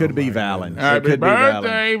 Valen. Yeah, it could be Valen. So it Happy could be Valen.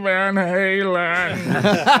 birthday, Van Halen.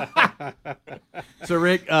 So,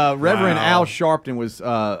 Rick, Reverend Al Sharpton was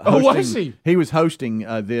hosting. was he? He was hosting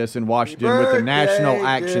this in Washington with the National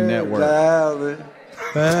Action Network.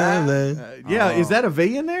 Yeah, is that a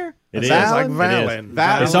V in there? It is. Valen? Like It is. Valen.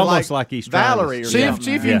 Valen, It's almost like he's trying to- Valerie. Or See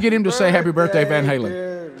something. if you can get him to say happy birthday, Van Halen.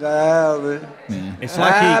 It's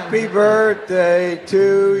like Happy birthday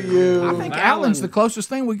to you. I think Alan's the closest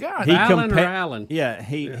thing we got. Valen or Alan? Yeah,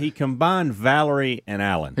 he combined Valerie and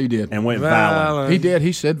Alan. He did. And went Valen. He did.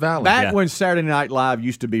 He said Valen. Back when Saturday Night Live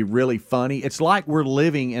used to be really funny, it's like we're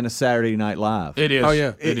living in a Saturday Night Live. It is. Oh,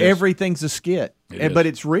 yeah. It is. Everything's a skit, is. but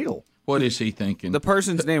it's real. What is he thinking? The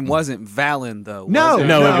person's name wasn't Valen, though. No, was it?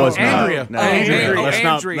 No, it was not. Andrea. No, Andrea. Let's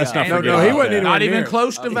not Andrea. forget. No, he about wasn't that. even Not even near.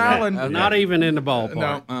 close to Valen. Not even in the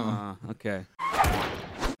ballpark. No. Okay.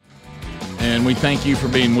 And we thank you for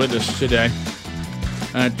being with us today.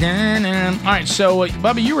 All right, so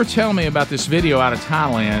Bubba, you were telling me about this video out of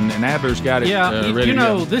Thailand, and Adler's got it ready you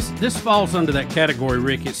know, to go. this falls under that category,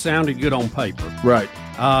 Rick. It sounded good on paper. Right.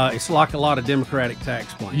 It's like a lot of Democratic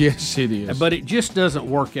tax plans. Yes, it is. But it just doesn't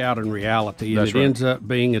work out in reality, and That's it right. ends up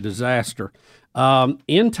being a disaster.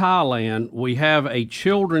 In Thailand, we have a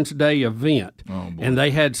Children's Day event, and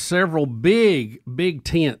they had several big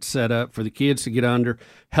tent set up for the kids to get under.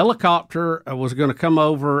 Helicopter was going to come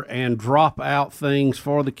over and drop out things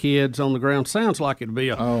for the kids on the ground. Sounds like it'd be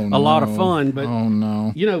a lot of fun, but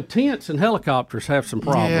you know, tents and helicopters have some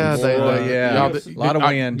problems. Yeah, a lot of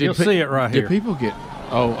wind. You'll see it right here. Did people get?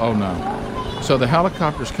 Oh no! So the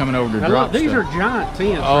helicopter's coming over to Now, drop look, these stuff. are giant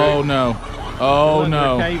tents. Oh Rick. no! Oh Look,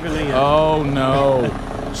 no! they're caving in. Oh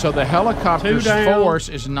no! So the helicopter's Two down. force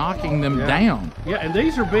is knocking them down. Yeah, and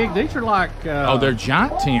these are big. These are like They're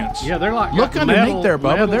giant tents. yeah, they're like Look got underneath metal, there,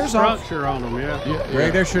 Bubba. metal There's all. structure on them. Yeah.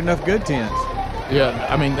 Greg, there's sure enough good tents. Yeah,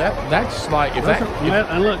 I mean that's like if that.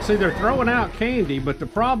 And look, see, they're throwing out candy, but the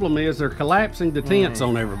problem is they're collapsing the tents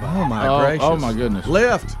on everybody. Oh my gracious! Oh my goodnest!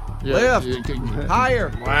 Lift, Yeah. lift,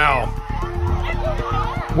 higher. Wow.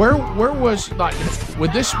 Where was like?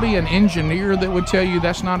 Would this be an engineer that would tell you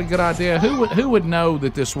that's not a good idea? Who would know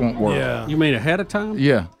that this won't work? Yeah. You mean ahead of time?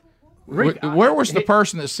 Yeah. Rick, Where was the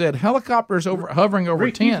person that said helicopters hovering over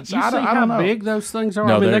Rick, tents? You I see don't how know. big those things are?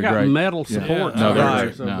 No, I mean, they they're got great. metal supports. No, they're They're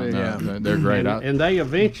great. so No, big. no, they're great. And they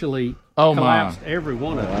eventually Oh, my. collapsed every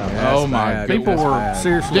one of them. Oh my! People were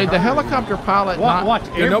seriously. Did the helicopter pilot not? Watch,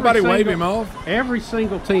 Did nobody wave him off? Every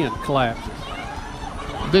single tent collapses.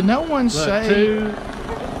 Did no one Look, say?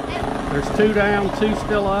 There's 2 down, 2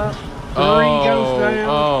 still up. 3 goes down.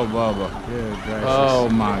 Oh, Bubba! Good gracious. Oh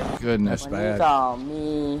my goodness! That's bad.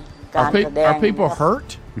 Are people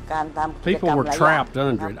hurt? People were trapped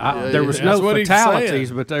under it. There was That's no what he was fatalities,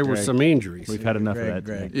 saying. but there were some injuries. We've had enough of that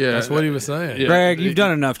today. Yeah, That's what he was saying. Yeah. Greg, you've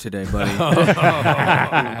done enough today, buddy.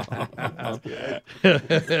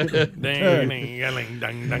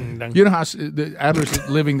 You know how the Adler's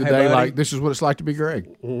living today like this is what it's like to be Greg.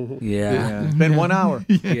 Yeah. It's been 1 hour.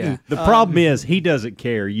 Yeah. The problem is he doesn't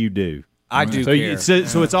care. You do. I do So, care.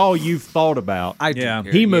 so it's all you've thought about. I do care,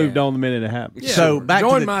 He moved on the minute it happened. Yeah. So back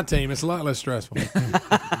Join to my team. It's a lot less stressful.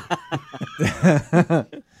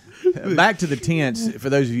 back to the tents. For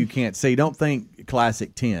those of you who can't see, don't think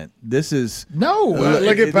classic tent. This is No,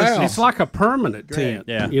 Look at Pal. It's like a permanent tent.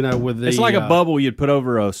 Yeah. You know, with the. It's like a bubble you'd put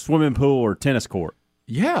over a swimming pool or tennis court.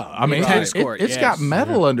 yeah. I mean, Tennis court, it's got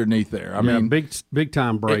metal underneath there. I mean, big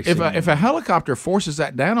time bracing. if a helicopter forces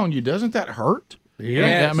that down on you, doesn't that hurt?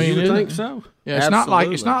 yeah, I mean, you would isn't think it? so. Yeah,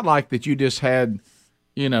 it's not like that. You just had,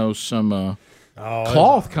 some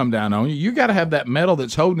cloth come down on you. You got to have that metal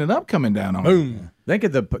that's holding it up coming down on you. Boom. think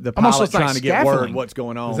of the Almost pilot looks like trying to get word scaffolding. what's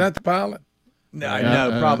going on. Is that the pilot?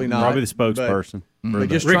 No, probably not. Probably the spokesperson. But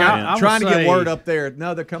just Rick, trying, I would trying to get say- word up there.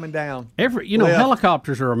 No, they're coming down. Lift.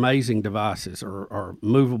 Helicopters are amazing devices, or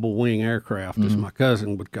movable wing aircraft, as my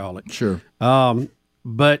cousin would call it. Sure.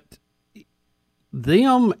 But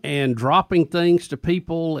them and dropping things to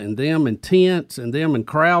people, and them in tents, and them in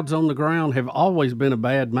crowds on the ground have always been a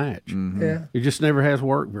bad match. Yeah. It just never has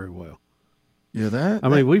worked very well. Yeah, I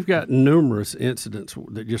mean, we've got numerous incidents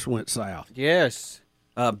that just went south. Yes.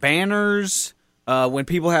 Banners. When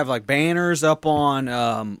people have like banners up on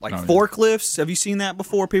forklifts. Have you seen that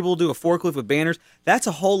before? People do a forklift with banners. That's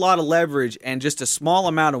a whole lot of leverage, and just a small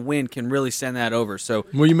amount of wind can really send that over. So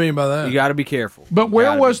What do you mean by that? you got to be careful. But You where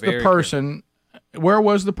gotta be was the very person? Where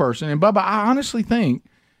was the person? And Bubba, I honestly think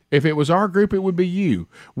if it was our group, it would be you.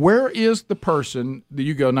 Where is the person that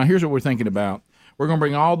you go? Now, here's what we're thinking about. We're going to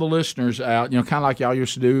bring all the listeners out, kind of like y'all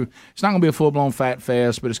used to do. It's not going to be a full-blown fat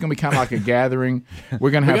fest, but it's going to be kind of like a gathering.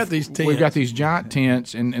 We're going to have got these we've got tents. these giant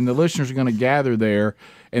tents, and the listeners are going to gather there,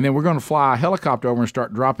 and then we're going to fly a helicopter over and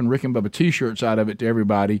start dropping Rick and Bubba T-shirts out of it to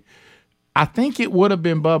everybody. I think it would have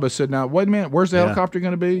been Bubba said, now, wait a minute, where's the helicopter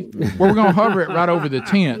going to be? Well, we're going to hover it right over the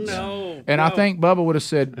tents. I think Bubba would have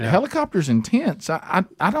said, helicopters and tents, I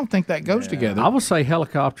don't think that goes together. I would say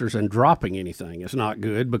helicopters and dropping anything is not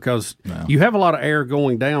good, because you have a lot of air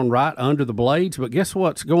going down right under the blades, but guess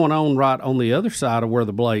what's going on right on the other side of where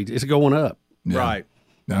the blades is going up? Yeah. Right.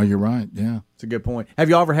 No, you're right, yeah. It's a good point. Have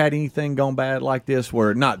you ever had anything gone bad like this,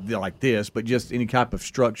 where not like this, but just any type of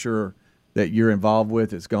structure that you're involved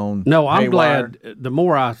with that's gone No, I'm haywire? glad. The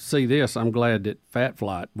more I see this, I'm glad that Fat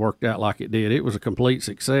Flight worked out like it did. It was a complete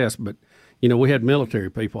success, but we had military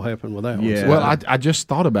people helping with that one. Yeah. So- Well, I just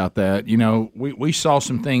thought about that. We saw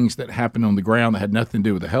some things that happened on the ground that had nothing to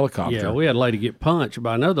do with the helicopter. yeah, we had a lady get punched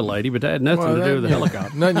by another lady, but that had nothing to do with the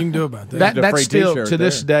helicopter. Nothing you can do about that. a That's free still t-shirt to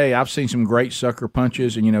this there. day. I've seen some great sucker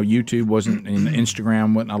punches, and YouTube wasn't and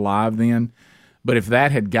Instagram wasn't alive then. But if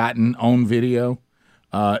that had gotten on video,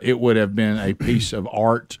 it would have been a piece of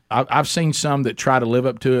art. I've seen some that try to live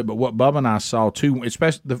up to it, but what Bubba and I saw,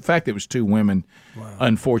 especially the fact that it was two women,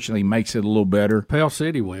 unfortunately makes it a little better. Pell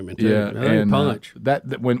City women, too. Yeah, They and punch.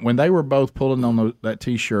 that when they were both pulling on that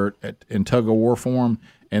T-shirt in tug of war form,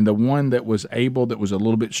 and the one that was a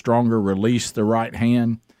little bit stronger, released the right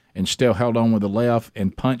hand and still held on with the left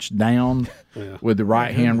and punched down with the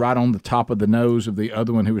right hand right on the top of the nose of the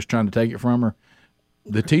other one who was trying to take it from her.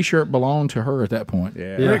 The T-shirt belonged to her at that point.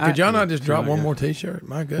 Yeah. Rick, could y'all not just drop one more T-shirt?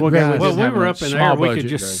 My goodness. Well, we were up in there. We could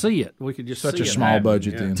just see it. We could just Such see a it small happen.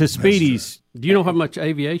 budget Yeah. then. To Speedy's, Do you know how much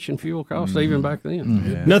aviation fuel costs even back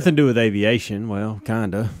then? nothing to do with aviation. Well,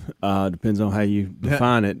 kind of. Depends on how you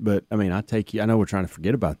define it. But, I mean, I know we're trying to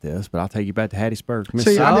forget about this, but I'll take you back to Hattiesburg, See,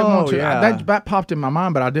 Mississippi. I didn't want to. yeah. That popped in my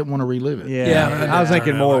mind, but I didn't want to relive it. Yeah, I was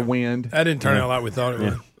thinking more wind. That didn't turn out like we thought it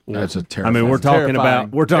would. That's a I terrifying. mean, we're talking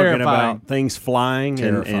Terrifying. about things flying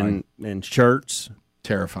Terrifying. and shirts,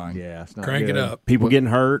 terrifying. Yeah, it's not Crank good. it up. people getting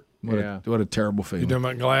hurt. What a terrible feeling. You're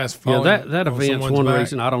talking about glass Yeah, falling that on event's someone's one back.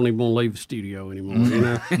 reason I don't even want to leave the studio anymore. You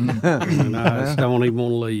know, and I just don't even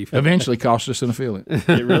want to leave. Eventually cost us an affiliate.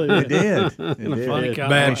 It really did. In a funny kind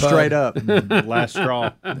Bad of pub. Straight up. Last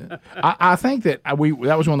straw. I think that that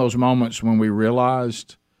was one of those moments when we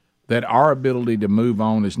realized that our ability to move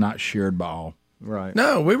on is not shared by all. Right.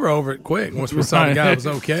 No, we were over it quick once we saw the guy was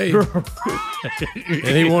okay.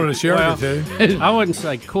 And he wanted a shirt or two. I wouldn't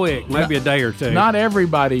say quick, maybe a day or two. Not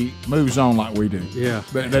everybody moves on like we do. Yeah.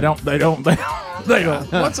 They don't.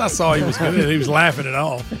 Once I saw he was good, he was laughing it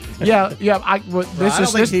off. Yeah. I don't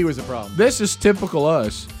think he was a problem. This is typical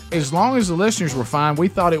us. As long as the listeners were fine, we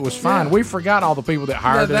thought it was fine. Yeah. We forgot all the people that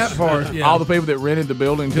hired that us, part, yeah. all the people that rented the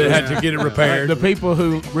building, They had to get it repaired. the people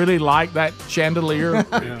who really liked that chandelier.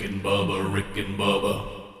 Rick and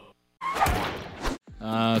Bubba.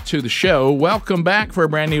 To the show. Welcome back for a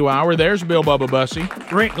brand new hour. There's Bill Bubba Bussy.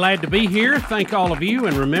 Rick, glad to be here. Thank all of you.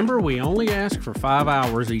 And remember, we only ask for 5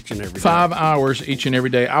 hours each and every day. 5 hours each and every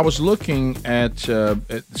day. I was looking at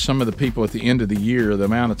some of the people at the end of the year, the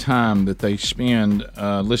amount of time that they spend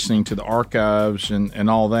listening to the archives and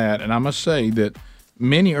all that. And I must say that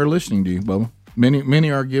many are listening to you, Bubba. Many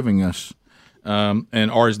are giving us.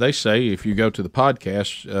 Or as they say, if you go to the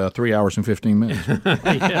podcast, 3 hours and 15 minutes.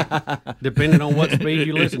 Yeah. Depending on what speed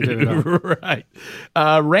you listen to it on. Right.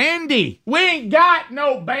 Randy, we ain't got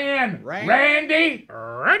no band. Randy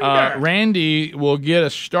will get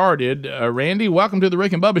us started. Randy, welcome to the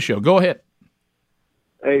Rick and Bubba Show. Go ahead.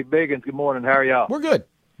 Hey, Biggins, good morning. How are y'all? We're good.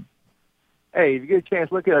 Hey, if you get a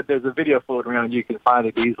chance, look at it. There's a video floating around. You can find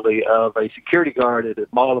it easily of a security guard at the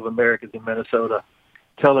Mall of Americas in Minnesota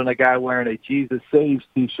telling a guy wearing a Jesus Saves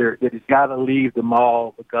T-shirt that he's got to leave the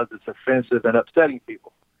mall because it's offensive and upsetting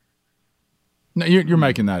people. No, you're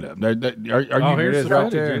making that up. Are you? Here's the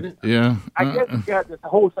footage, isn't it? Yeah. I guess he's got this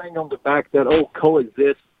whole thing on the back, that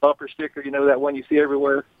coexist bumper sticker, that one you see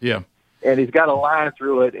everywhere? Yeah. And he's got a line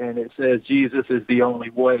through it, and it says, Jesus is the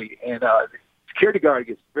only way. And the security guard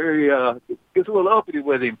gets gets a little uppity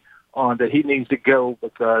with him on that he needs to go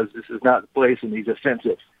because this is not the place and he's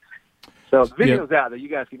offensive. So the video's out there. You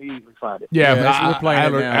guys can easily find it. Yeah, we're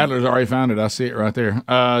playing it now. Adler's already found it. I see it right there.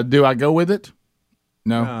 Do I go with it?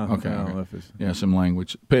 No? Okay. no, all right. if it's- Yeah, some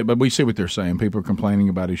language. But we see what they're saying. People are complaining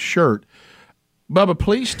about his shirt. Bubba,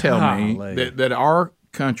 please tell me that our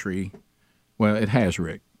country, well, it has,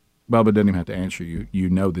 Rick. Bubba doesn't even have to answer you. You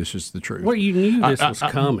know this is the truth. Well, you knew this was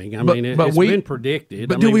coming. I mean, it's been predicted.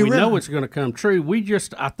 But we really know it's going to come true.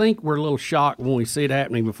 I think we're a little shocked when we see it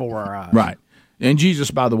happening before our eyes. Right. And Jesus,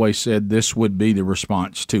 by the way, said this would be the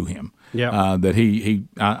response to him. Yeah. That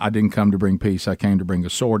I didn't come to bring peace. I came to bring a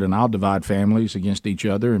sword, and I'll divide families against each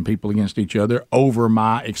other and people against each other over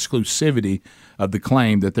my exclusivity of the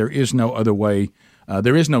claim that there is no other way.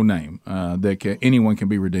 There is no name that anyone can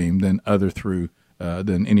be redeemed than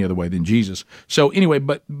any other way than Jesus. So anyway,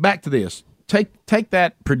 but back to this. Take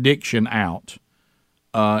that prediction out,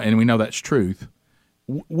 and we know that's truth.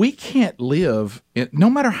 We can't live, no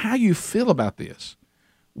matter how you feel about this,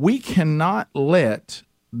 we cannot let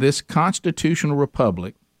this constitutional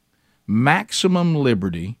republic, maximum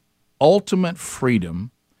liberty, ultimate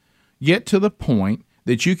freedom, get to the point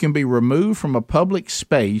that you can be removed from a public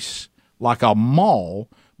space like a mall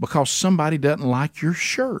because somebody doesn't like your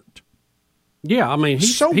shirt. Yeah, I mean,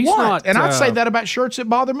 he's what? not. And I'd say that about shirts that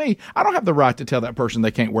bother me. I don't have the right to tell that person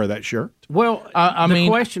they can't wear that shirt. Well, the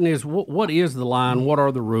question is, what is the line? What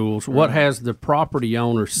are the rules? What has the property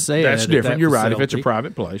owner said? That's different. You're right. If it's a facility?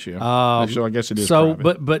 private place, yeah. So I guess it is. So,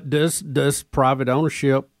 private. but does private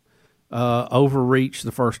ownership overreach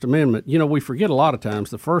the First Amendment? We forget a lot of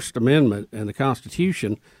times the First Amendment and the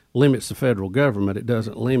Constitution limits the federal government. It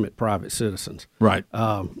doesn't limit private citizens. Right.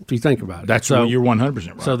 If you think about it. That's so, you're 100%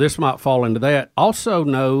 right. So this might fall into that. Also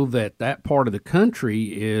know that part of the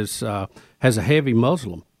country has a heavy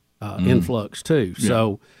Muslim influx too. Yeah.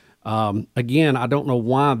 So again, I don't know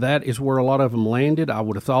why that is where a lot of them landed. I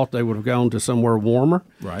would have thought they would have gone to somewhere warmer.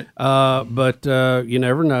 Right. But you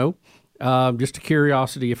never know. Just a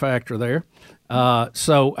curiosity factor there.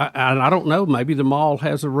 So I don't know. Maybe the mall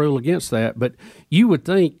has a rule against that, but you would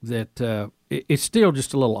think that it's still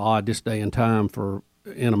just a little odd this day and time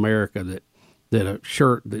in America that a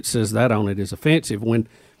shirt that says that on it is offensive when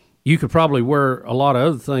you could probably wear a lot of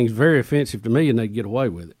other things very offensive to me and they'd get away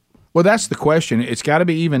with it. Well, that's the question. It's got to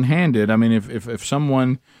be even-handed. I mean, if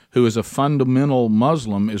someone who is a fundamental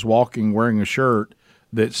Muslim is walking wearing a shirt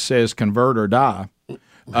that says "convert or die,"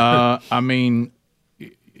 I mean,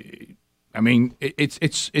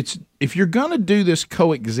 it's if you're going to do this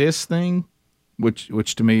coexist thing,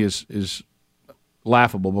 which to me is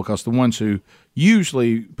laughable because the ones who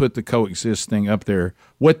usually put the coexist thing up there.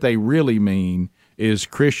 What they really mean is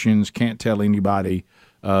Christians can't tell anybody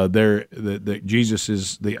that Jesus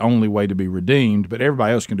is the only way to be redeemed, but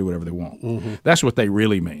everybody else can do whatever they want. Mm-hmm. That's what they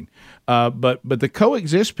really mean. But the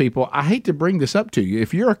coexist people, I hate to bring this up to you.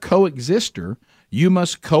 If you're a coexister, you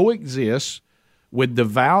must coexist with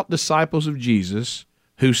devout disciples of Jesus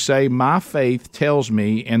who say, my faith tells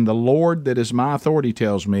me, and the Lord that is my authority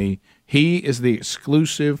tells me, he is the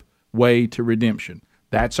exclusive way to redemption.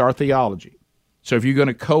 That's our theology. So if you're going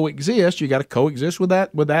to coexist, you got to coexist with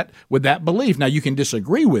that belief. Now you can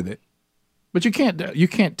disagree with it, but you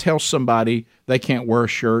can't tell somebody they can't wear a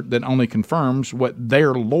shirt that only confirms what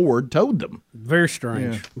their Lord told them. Very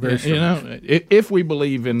strange. Yeah. Very strange. You know, if we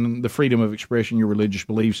believe in the freedom of expression, your religious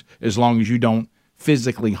beliefs, as long as you don't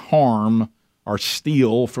physically harm or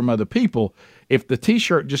steal from other people, if the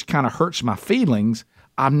T-shirt just kind of hurts my feelings,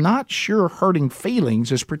 I'm not sure hurting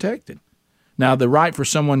feelings is protected. Now, the right for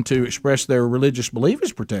someone to express their religious belief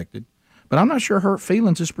is protected, but I'm not sure hurt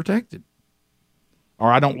feelings is protected.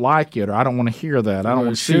 Or I don't like it, or I don't want to hear that. I don't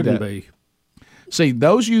want to see that. Be. See,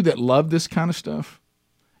 those of you that love this kind of stuff,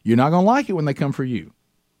 you're not going to like it when they come for you,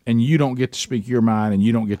 and you don't get to speak your mind, and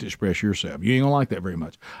you don't get to express yourself. You ain't going to like that very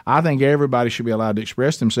much. I think everybody should be allowed to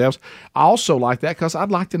express themselves. I also like that because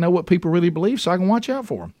I'd like to know what people really believe so I can watch out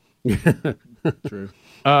for them. True.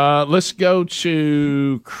 Let's go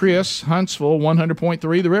to Chris, Huntsville,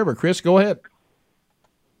 100.3 The River. Chris, go ahead.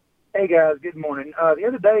 Hey, guys. Good morning. The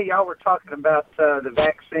other day, y'all were talking about the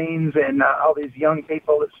vaccines and all these young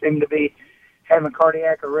people that seem to be having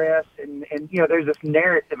cardiac arrest. And there's this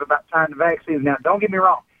narrative about tying the vaccines. Now, don't get me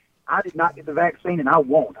wrong. I did not get the vaccine, and I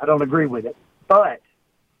won't. I don't agree with it. But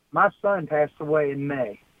my son passed away in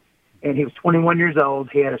May, and he was 21 years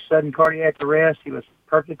old. He had a sudden cardiac arrest. He was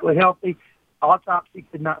perfectly healthy. Autopsy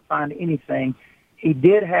could not find anything. He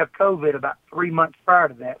did have COVID about 3 months prior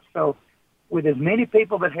to that. So with as many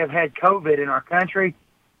people that have had COVID in our country,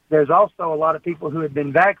 there's also a lot of people who have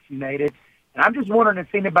been vaccinated. And I'm just wondering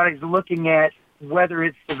if anybody's looking at whether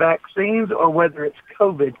it's the vaccines or whether it's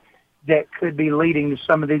COVID that could be leading to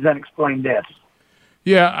some of these unexplained deaths.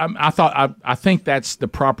 Yeah, I think that's the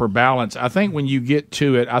proper balance. I think when you get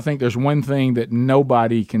to it, I think there's one thing that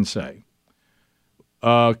nobody can say.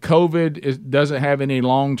 COVID doesn't have any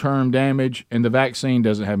long-term damage, and the vaccine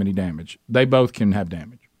doesn't have any damage. They both can have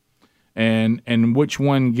damage. And which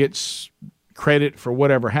one gets credit for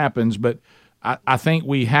whatever happens, but I think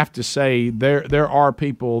we have to say there are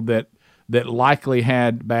people that likely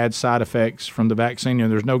had bad side effects from the vaccine,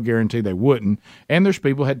 and there's no guarantee they wouldn't. And there's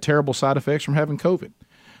people who had terrible side effects from having COVID.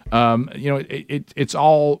 It's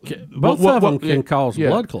all both of them can cause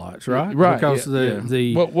blood clots, right? Right. Because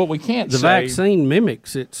what we can't the say, vaccine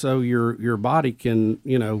mimics it, so your body can,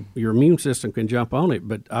 your immune system can jump on it.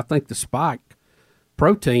 But I think the spike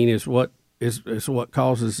protein is what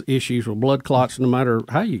causes issues with blood clots, no matter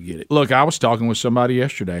how you get it. Look, I was talking with somebody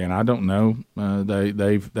yesterday, and I don't know.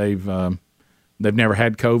 They've never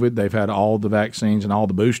had COVID. They've had all the vaccines and all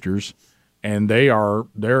the boosters, and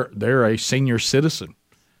they're a senior citizen.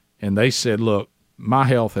 And they said, look, my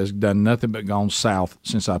health has done nothing but gone south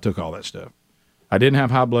since I took all that stuff. I didn't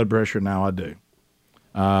have high blood pressure. Now I do.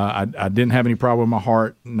 I didn't have any problem with my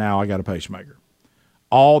heart. Now I got a pacemaker.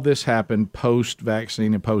 All this happened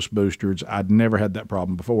post-vaccine and post-boosters. I'd never had that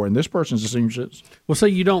problem before. And this person's a senior citizen. Well, see,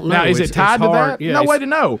 you don't know. Now, is it tied to that? Yeah, no way to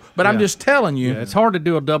know. But I'm just telling you. Yeah, it's hard to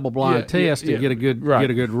do a double-blind test and get a good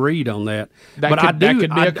read on that. That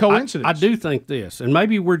could be a coincidence. I do think this, and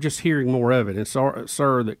maybe we're just hearing more of it. And,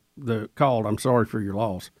 sir, that called, I'm sorry for your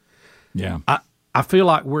loss. Yeah. I feel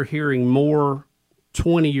like we're hearing more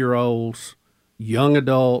 20-year-olds, young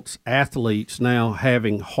adults, athletes now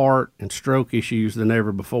having heart and stroke issues than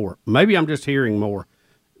ever before. Maybe I'm just hearing more.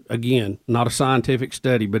 Again, not a scientific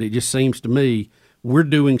study, but it just seems to me we're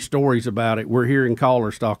doing stories about it. We're hearing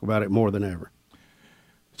callers talk about it more than ever.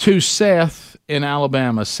 To Seth in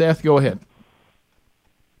Alabama. Seth, go ahead.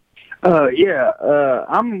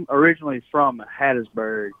 I'm originally from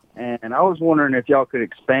Hattiesburg, and I was wondering if y'all could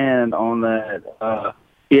expand on that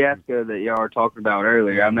fiasco that y'all were talking about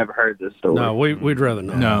earlier. I've never heard this story. No, we'd rather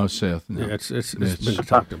not. No, Seth. No. Yeah, it's been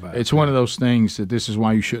talked about. It's one of those things that this is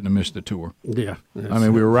why you shouldn't have missed the tour. Yeah. I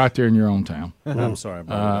mean, we were right there in your own town. I'm sorry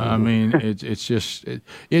about that. I mean, it's just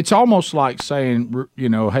it's almost like saying,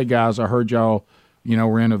 hey guys, I heard y'all.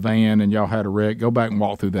 We're in a van and y'all had a wreck. Go back and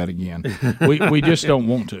walk through that again. We just don't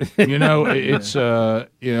want to. It's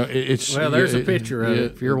it's. Well, there's a picture of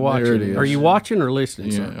it. If you're watching, are you watching or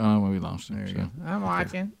listening? Yeah. Oh, we lost it. So. I'm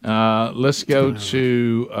watching. Let's go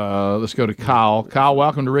to Kyle. Kyle,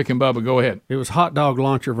 welcome to Rick and Bubba. Go ahead. It was hot dog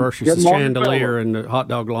launcher versus the chandelier, and the hot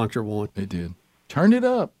dog launcher won. It did. Turn it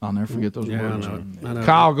up. I'll never forget those Yeah, words. I know.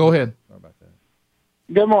 Kyle, go ahead.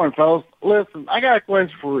 Good morning, folks. Listen, I got a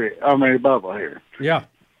question for Bubba here. Yeah.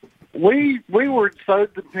 We were so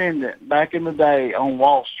dependent back in the day on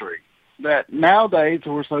Wall Street that nowadays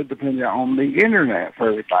we're so dependent on the internet for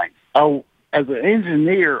everything. Oh, as an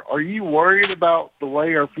engineer, are you worried about the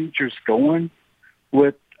way our future's going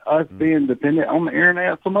with us being dependent on the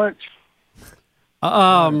internet so much?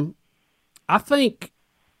 I think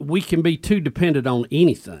we can be too dependent on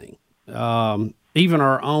anything, even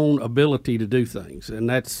our own ability to do things, and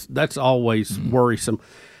that's always worrisome.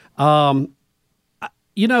 I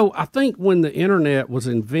think when the internet was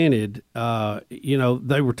invented,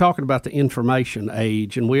 they were talking about the information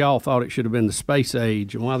age, and we all thought it should have been the space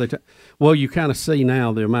age. And well, you kind of see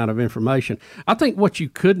now the amount of information. I think what you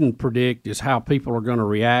couldn't predict is how people are going to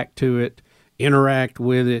react to it, interact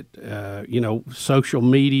with it, social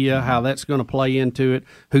media, how that's going to play into it,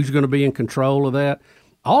 who's going to be in control of that.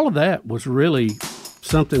 All of that was really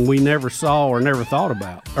something we never saw or never thought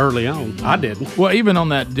about early on. I didn't. Well, even on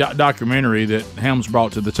that documentary that Helms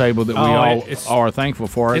brought to the table that we all are thankful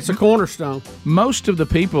for. It's a cornerstone. Most of the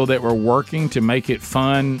people that were working to make it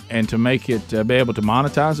fun and to make it be able to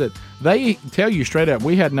monetize it, they tell you straight up,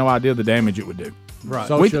 we had no idea the damage it would do. Right.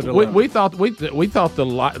 We thought the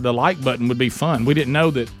like button would be fun. We didn't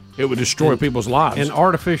know that it would destroy people's lives. And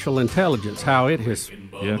artificial intelligence, how it has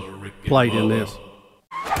played in this.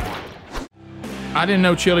 I didn't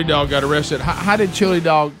know Chili Dog got arrested. How did Chili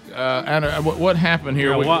Dog? What happened here?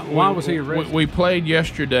 Yeah, why was he arrested? We played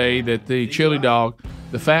yesterday that the Chili Dog,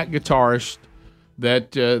 the fat guitarist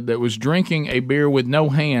that was drinking a beer with no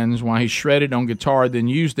hands while he shredded on guitar, then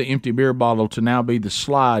used the empty beer bottle to now be the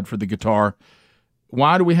slide for the guitar.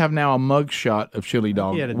 Why do we have now a mugshot of Chili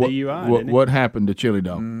Dog? He had a DUI. What happened to Chili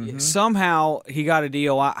Dog? Mm-hmm. Somehow he got a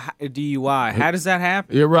DUI. How does that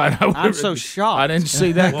happen? You're right. I'm so shocked. I didn't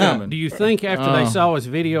see that coming. Do you think after they saw his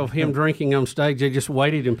video of him drinking on stage, they just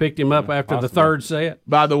waited and picked him up after the third set?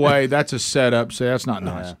 By the way, that's a setup. See, that's not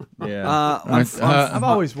nice. Yeah. I've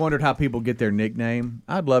always wondered how people get their nickname.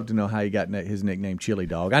 I'd love to know how he got his nickname Chili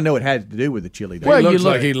Dog. I know it had to do with the Chili Dog. Well, He looks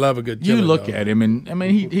like he'd love a good chili You look dog. at him, and I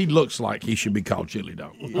mean, he looks like he should be called Chili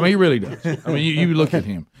Dog. I mean, he really does. I mean, you look at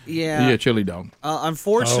him. Yeah. Chili Dog.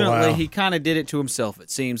 Unfortunately, he kind of did it to himself,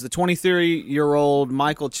 it seems. The 23-year-old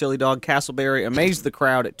Michael Chili Dog Castleberry amazed the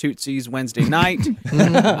crowd at Tootsie's Wednesday night.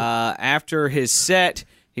 After his set,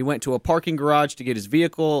 he went to a parking garage to get his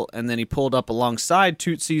vehicle, and then he pulled up alongside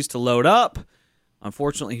Tootsie's to load up.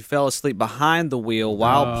 Unfortunately, he fell asleep behind the wheel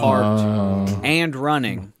while parked and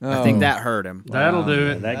running. I think that hurt him. That'll do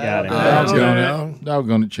it. That got him.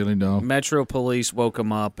 Doggone it, Chili Dog. Metro Police woke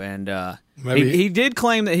him up, and he did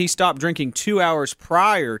claim that he stopped drinking 2 hours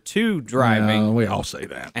prior to driving. We all say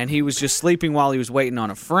that. And he was just sleeping while he was waiting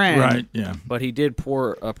on a friend. Right, yeah. But he did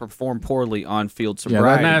perform poorly on field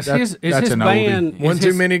sobriety. Now, is his band One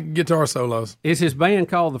too many guitar solos. Is his band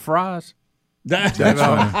called the Fries? That's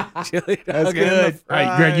funny. That's good.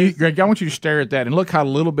 Hey, Greg, I want you to stare at that and look how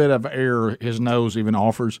little bit of air his nose even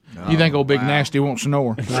offers. You think old Big Nasty won't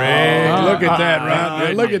snore? Greg, look at that, right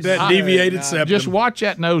there. Look at that deviated septum. Just watch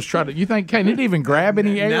that nose try to. You think, can it even grab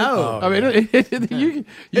any air? No. I mean,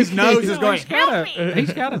 His nose is going.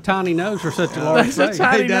 He's got a tiny nose for such a large face.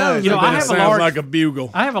 tiny nose. I have sounds like a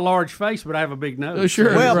bugle. I have a large face, but I have a big nose.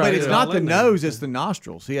 Sure. Well, Right, but it's yeah. not the nose; it's the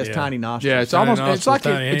nostrils. He has tiny nostrils. Yeah, it's almost. It's like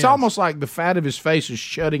tiny it's hands. almost like the fat of his face is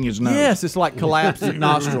shutting his nose. Yes, it's like collapsed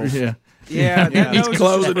nostrils. Yeah. Yeah, that He's nose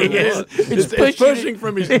closing is- it. It's pushing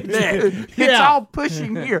from his neck. It's all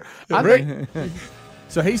pushing here. I think.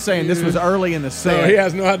 So he's saying this was early in the So set. he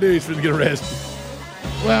has no idea he's going to get arrested.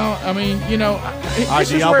 Well, I mean, this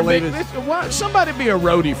do is y'all where believe why, somebody be a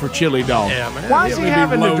roadie for Chili Dog. Yeah, man. Why is He'll he be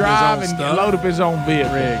having to loading his drive own and stuff. load up his own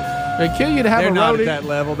vehicle? They kill you to have They're a not roadie. at that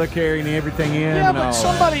level. They're carrying everything in. Yeah, and but all.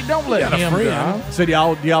 somebody don't let got a him friend. drive. So do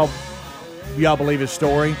y'all believe his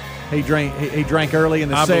story? He drank early in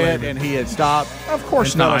the I set believe it. and he had stopped. Of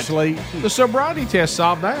course and fell not. asleep. The sobriety test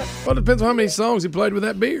solved that. Well, it depends on how many songs he played with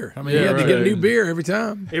that beer. I mean, he had to get a new beer every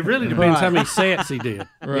time. It really depends how many sets he did.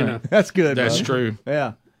 Right. You know. That's good. That's bro. true.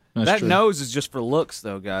 Yeah. That's that true. nose is just for looks,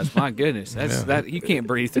 though, guys. My goodness, that you can't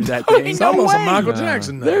breathe through that thing. It's No almost way. a Michael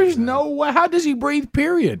Jackson nose. There's no way. How does he breathe?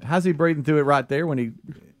 Period. How's he breathing through it right there when he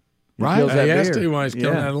Right? kills that He has beer? to while he's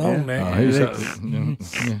killing that long neck.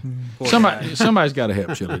 Somebody's got to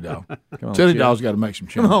help Chili Dog. on, Chili Chili. Dog's got to make some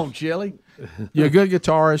change. Come on, Chili. You're a good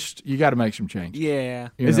guitarist. You got to make some change. Yeah.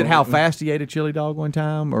 Is You it know? how fast he ate a chili dog one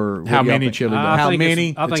time, or How what do y'all many think? chili I dogs? How think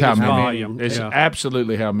many? I think It's how it's many. volume. It's Yeah.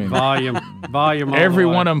 absolutely how many. Volume. All Every the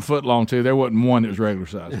way. one of them foot long too. There wasn't one that was regular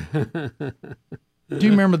size. Do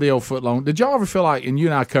you remember the old footlong? Did y'all ever feel like, and you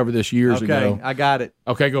and I covered this years ago. Okay, I got it.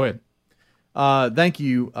 Okay, go ahead. Thank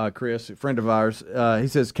you, Chris, a friend of ours. He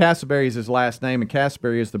says Castleberry is his last name, and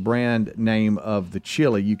Castleberry is the brand name of the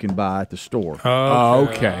chili you can buy at the store.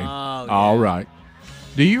 Okay. All right.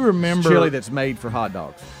 Do you remember chili that's made for hot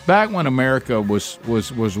dogs? Back when America was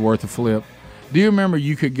worth a flip, do you remember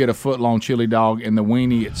you could get a foot-long chili dog and the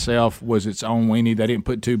weenie itself was its own weenie? They didn't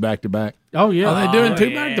put two back-to-back. Oh, yeah. Are they doing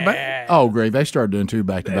two back-to-back? Oh, Greg, they started doing two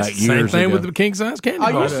back-to-back years Same thing ago. with the king-size candy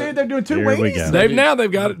bar. Are you saying they're doing two weenies?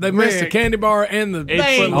 They've missed the candy bar and the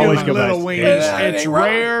little weenies. It's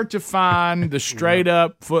rare to find the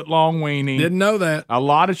straight-up foot-long weenie. Didn't know that. A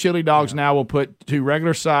lot of chili dogs now will put two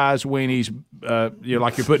regular-size weenies,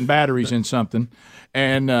 like you're putting batteries in something.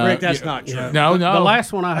 And Rick, that's not true. No. The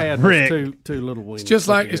last one I had was two little weenies. It's just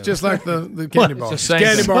like the candy bar. It's the same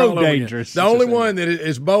candy thing. bar all over dangerous. again. The only one that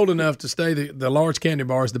is bold enough to stay the large candy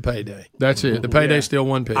bar is the Payday. That's it. The Payday's still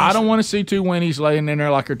one piece. I don't want to see two weenies laying in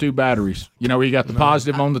there like they're two batteries. You know, where you got the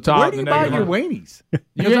positive on the top. Where do you buy your negative. weenies?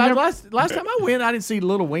 Because last time I went, I didn't see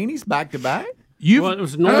little weenies back to back. Well, it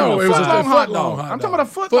was normal. No, it was just a hot foot-long dog. hot I'm dog. talking about a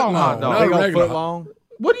foot-long hot dog. Not a Big old regular foot long.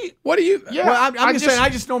 What do you? Yeah, Well, I'm just saying. I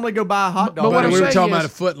just normally go buy a hot dog. But what we I'm were saying talking is- about a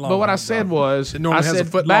foot-long But what I hot said dog. was, It normally I has a said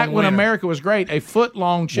foot-long back when winner. America was great, a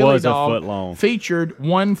foot-long chili Was a dog foot-long. featured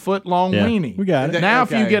 1 foot long Yeah, weenie. we got it. Now,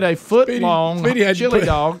 if you Okay. get a foot-long Speedy had you chili put-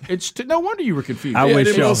 dog, it's no wonder you were confused. I Yeah,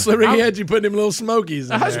 wish them y'all- little, Ricky had you putting them little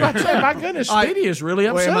smokies in I was about to there. say, my goodness, Speedy is really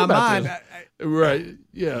Well, upset in my about mind, this. Right?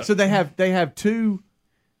 Yeah. So they have two.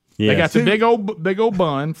 They got Yes. the big old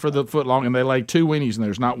bun for the foot long, and they lay two weenies, and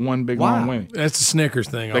there's not one big long weenie. That's the Snickers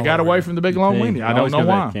thing. They got away from the big long weenie. I don't Always know go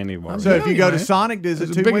why. that candy bar. So if you go to man. Sonic, is it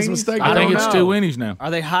It's two the biggest weenies? mistake I think don't it's know. two weenies now.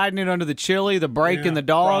 Are they hiding it under the chili, the break, and the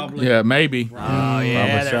dog? Yeah, maybe. Oh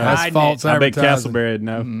yeah, they're That's hiding false it. I bet advertising. Castleberry would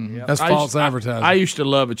know. That's false advertising. I used to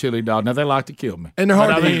love a chili dog. Now they like to kill me. and they're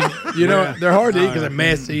hard But to I mean- eat. You know, they're hard to eat because they're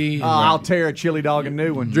messy. Oh, I'll tear a chili dog a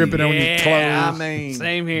new one. Dripping on your Yeah. clothes. I mean,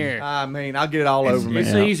 Same here. I'll get it all over me.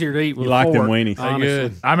 It's easier to eat with You a like them fork, weenies. honestly.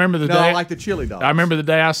 good. I remember the No, day. I like the chili dog. I remember the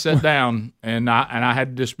day I sat down and I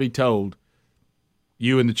had to just be told,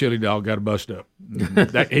 you and the chili dog got to bust up.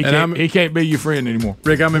 He can't be your friend anymore.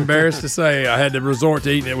 Rick, I'm embarrassed to say I had to resort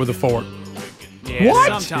to eating it with a fork. Yeah,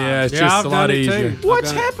 What? sometimes. Yeah, it's Yeah, just I've a lot done it easier. too.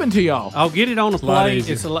 What's happened to y'all? I'll get it on a lot plate.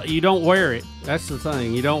 easier. It's a lot, you don't wear it. That's the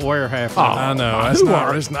thing. You don't wear half Oh, of it. I know. That's Who not,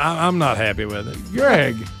 are- it's not. I'm not happy with it.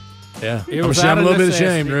 Greg, Yeah, It I'm was ashamed- out I'm a of little bit necessity.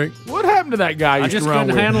 ashamed, Rick. what happened to that guy you I used just to run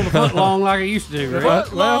couldn't with? handle the foot long like I used to, Rick.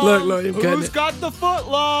 Look, you Who's got the foot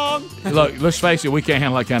long? Look, let's face it, we can't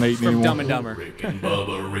handle that kind of eating From anymore. Dumb and Dumber. Rick and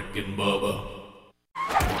Bubba, Rick and Bubba.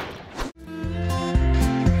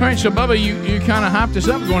 All right, so Bubba, you kind of hyped us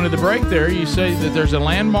up going to the break there. You say that there's a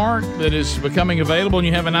landmark that is becoming available, and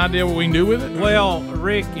you have an idea what we can do with it? Well,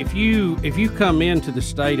 Rick, if you come into the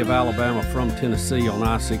state of Alabama from Tennessee on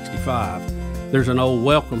I-65, there's an old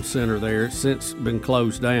welcome center there. It's since been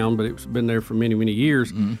closed down, but it's been there for many, many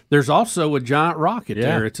years. There's also a giant rocket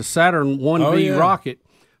there. It's a Saturn 1B Oh, yeah. rocket,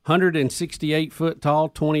 168 foot tall,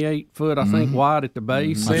 28 foot, I think, wide at the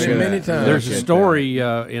base. Seen it many times. There's a story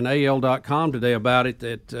in AL.com today about it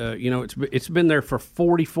that it's been there for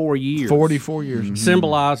 44 years. 44 years.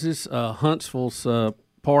 Symbolizes Huntsville's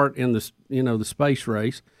part in the space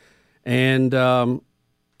race, and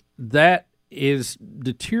that is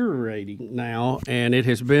deteriorating now, and it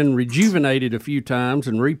has been rejuvenated a few times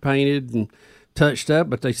and repainted and touched up,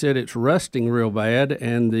 but they said it's rusting real bad,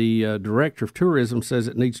 and the director of tourism says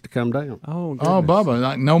it needs to come down. Oh, Oh, Bubba,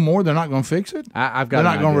 like, no more? They're not going to fix it? I've got.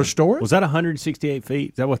 They're not going to restore it? Was that 168 feet?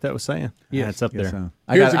 Is that what that was saying? Yeah, it's up there. So.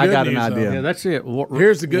 Here's the I good got an news, though. idea. Yeah, that's it.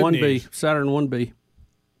 Here's the good 1B, news. Saturn 1B.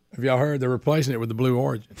 Have y'all heard they're replacing it with the Blue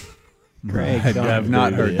Origin? I have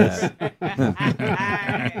not heard that.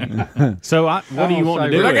 So what do you want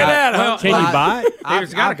to do? Look at that, Well, Can you buy it?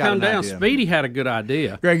 There's got to I've got come an down. idea. Speedy had a good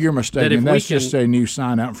idea. Greg, you're That mistaken. if we That's just can- a new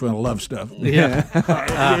sign out in front of Love Stuff. Yeah.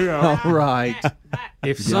 All right.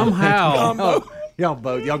 If somehow, Y'all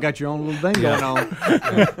both. Y'all got your own little thing going on.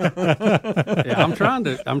 yeah, I'm trying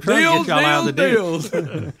to get y'all out of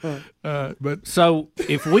the deal. But So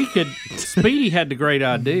if we could, Speedy had the great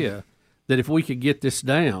idea that if we could get this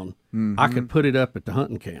down, I could put it up at the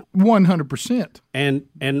hunting camp. 100%.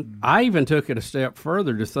 And I even took it a step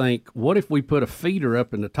further to think, what if we put a feeder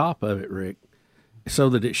up in the top of it, Rick, so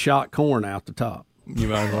that it shot corn out the top? You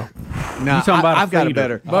might as well. No, You talking about a I've got a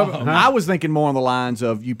feeder. better. I was thinking more on the lines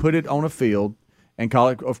of you put it on a field and call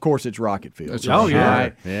it. Of course, it's rocket field. Oh, yeah.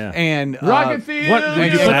 Right? Yeah. And Rocket Field. What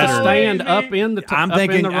would you put the stand up in the? I'm up in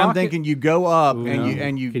thinking. the I'm rocket? thinking you go up Ooh, and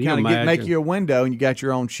you Can you kind of make imagine? you a window and you got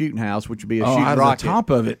your own shooting house, which would be a Oh, shooting out of rocket. the top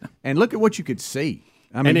of it. And look at what you could see.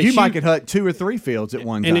 I mean, you might could hut 2 or 3 fields at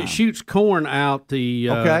one time. And it shoots corn out the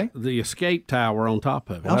escape tower on top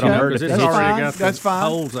of it. Okay. Because it's already got That's fine.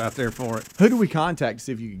 holes out there for it. Who do we contact to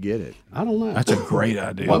see if you could get it? I don't know. That's a great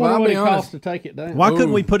idea. What would it honest. cost to take it down? Why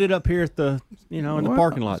couldn't we put it up here at the, in the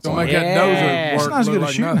parking lot? Don't make that dozer work. It's not as good look as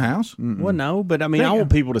like shooting nothing. house. Well, no, but I mean, I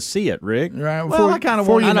want people to see it, Rick. Right. Well, I kind of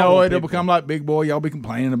before want. you I don't know want it, it'll people- become like Big Boy. Y'all be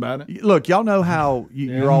complaining about it. Look, y'all know how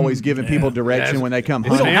you're always giving people direction when they come We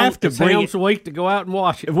home. don't have to bring Helm's it. week to go out and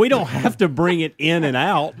wash it. If we don't have to bring it in and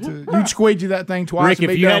out, You'd squeegee that thing twice. Rick,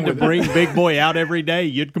 and if be you done had to with it. bring Big Boy out every day,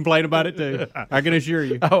 you'd complain about it too. I can assure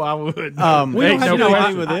you. Oh, I would. We don't have to do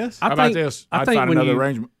anything with this. How about this? I'd find when another you-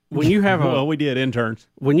 arrangement. When you have Well, we did interns.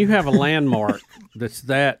 when you have a landmark that's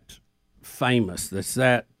that famous, that's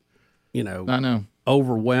that I know.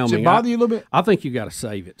 overwhelming. Does it bother you a little bit? I think you got to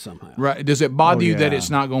save it somehow. Right. Does it bother you that yeah. it's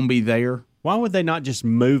not going to be there? Why would they not just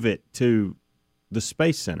move it to the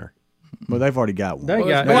Space Center? Well, they've already got one. They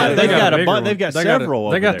got, Well, they've got a bigger bu- one. they've got They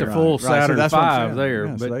several They over got there. the full Right, so Saturn that's what I'm 5 saying. there.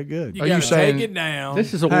 Yeah, so but they good. You Are you got to saying- take it down.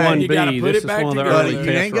 this is a Hey, 1B. you gotta put This it back is one of the together. early You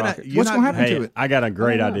test ain't gonna- rockets. you're What's not going to happen Hey, to it? I got a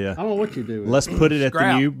great I idea. don't know what you do. Let's put it at the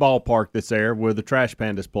Scrap. new ballpark that's there where the Trash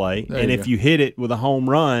Pandas play. There And you if go. you hit it with a home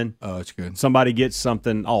run, Oh, it's good. somebody gets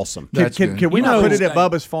something awesome. That's Can good. we You not know- put it at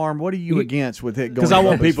Bubba's Farm? What are you against with it going? Because I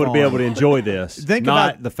want Bubba's people to be Farm? able to enjoy this, Think not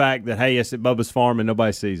about- the fact that, hey, it's at Bubba's Farm and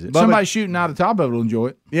nobody sees it. Somebody shooting out the top of it will enjoy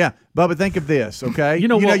it. Yeah, Bubba, think of this, okay? You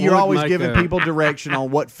know what you're would always make giving a- people direction on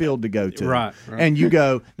what field to go to. Right. And you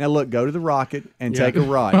go, now look, go to the Rocket and take a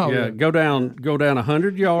right. Yeah, go down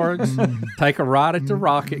 100 yards, take a right at the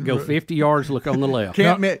Rocket, go 50 yards, look on the left.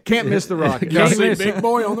 Can't miss the Rocket. You Can't see miss Big it.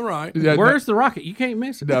 Boy on the right. Yeah, Where's the Rocket? You can't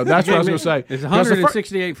miss it. No, that's what I was going to say. It's 'Cause the fir-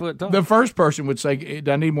 168 foot tall. The first person would say,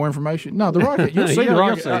 "Do I need more information?" No, the rocket. You'll see Yeah, the you'll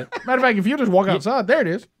rocket. see it. Matter of fact, if you just walk outside, there it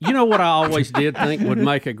is. You know what I always did think would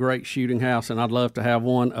make a great shooting house, and I'd love to have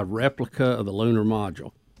one, a replica of the lunar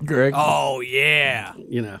module. Greg. Oh yeah,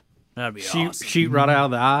 You know, that'd be shoot awesome. shoot right out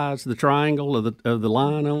of the eyes, the triangle of the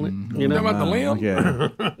line on it. You know, How about the limb? Yeah.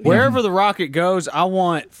 Wherever the rocket goes, I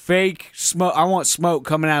want fake smoke. I want smoke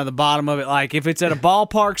coming out of the bottom of it. Like if it's at a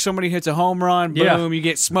ballpark, somebody hits a home run, boom, Yeah. you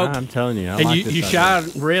get smoke. I'm telling you. I and like you this shine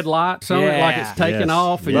idea. red lights on it like it's taking Yes.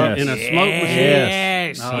 off in, Yes. in a smoke machine.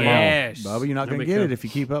 Yes, Oh, yes. Bubba, you're not going to That'd be get cool. it if you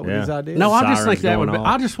keep up with Yeah. these ideas. No, I just think Sirens that would. going Be,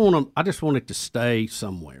 off. I just want it to stay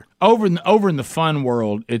somewhere. Over in the fun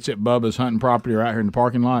world, it's at Bubba's hunting property right here in the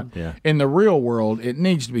parking lot. Yeah. In the real world, it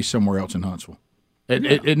needs to be somewhere else in Huntsville.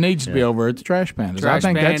 It needs to be over at the Trash Pandas. I Trash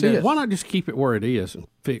think that's Pandas. it. Why not just keep it where it is and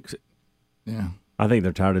fix it? Yeah. I think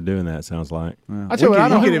they're tired of doing that, soes like. I tell you what, I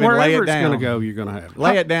don't you can even lay Wherever it it's going to down. go, you're going to have it.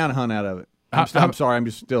 Lay it down and hunt out of it. I'm sorry. I'm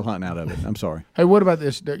just still hunting out of it. I'm sorry. Hey, what about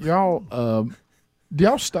this? Do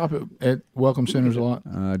y'all stop at welcome centers a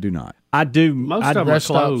lot? Do not. I do. Most I, of them are rest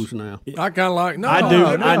stops. closed now. I kind of like. No, I do.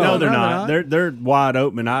 no, I know they're no, not. They're wide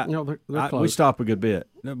open. No, they're we closed. stop a good bit.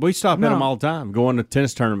 We stop at them all the time, going to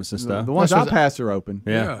tennis tournaments and stuff. The ones That's I pass are open.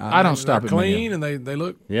 Yeah. I don't stop They're at many clean and they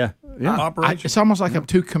look Yeah. operation. It's almost like I'm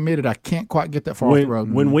too committed. I can't quite get that far off the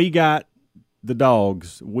road. When we got the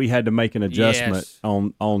dogs, we had to make an adjustment Yes.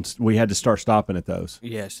 on. We had to start stopping at those.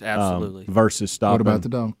 Yes, absolutely. Versus stopping. What about the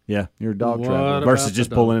dog? Yeah. You're a dog What traveler. about Versus the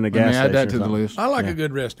just dog? pulling in a Let me gas add station. that or to the something. list. I like a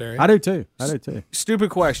good rest area. I do too. I do too.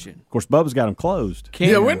 Stupid question. Of course, Bubba's got them closed.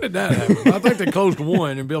 Yeah, when did that happen? I think they closed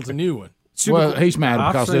one and built a new one. Well, he's mad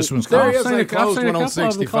I've because seen- this one's There closed. is seen a a- I've closed seen a one on couple of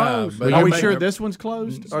them 65. closed. But Are you we make sure a- this one's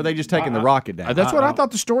closed? Or are they just taking the rocket down? That's what I thought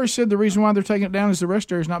the story said. The reason why they're taking it down is the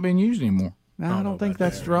rest area is not being used anymore. No, I don't think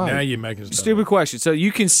that's Now right. you're making stuff. Stupid question. So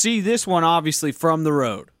you can see this one obviously from the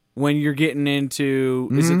road when you're getting into.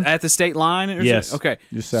 Is it at the state line? Or is Yes. it- Okay.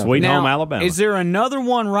 Just south. Sweet Now, Home, Alabama. Is there another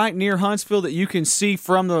one right near Huntsville that you can see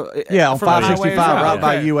from the? Yeah, on from the highway as 565 well? right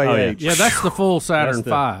by Okay. UAH. Yeah, that's the full Saturn That's the-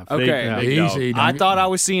 5. Okay. Big dog. Easy. I thought I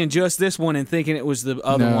was seeing just this one and thinking it was the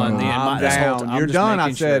other No. one. I'm this whole down. time. You're I'm just done, I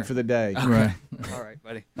making said, sure. for the day. Right. All right,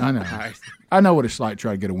 buddy. I know. All right. I know what it's like to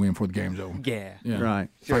try to get a win before the game's over. Yeah. Yeah. Right.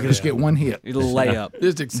 If I could just get one hit. It'll lay up.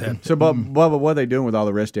 Just accept. So, Bubba, what are they doing with all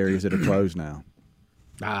the rest areas that are closed now?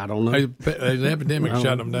 I don't know. The epidemic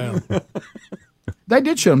shut them down. They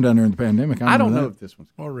did shut them down during the pandemic. I don't know that. if this one's.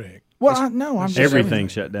 Or Rick. Well, I know. I'm just Everything saying.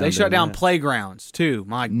 shut down. They shut down didn't playgrounds too.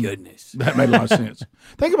 My goodness. That made a lot of sense.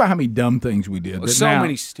 Think about how many dumb things we did. that So now-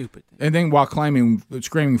 many stupid things. And then while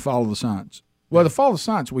screaming, follow the science. Well, to follow the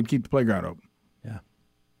science, we'd keep the playground open.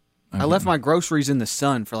 I left my groceries in the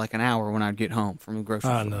sun for like an hour when I'd get home from the grocery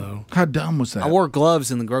I store. know. How dumb was that? I wore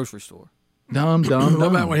gloves in the grocery store. Dumb. What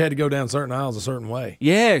about we had to go down certain aisles a certain way?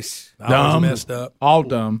 Yes. I was messed up. All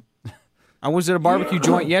dumb. I was at a barbecue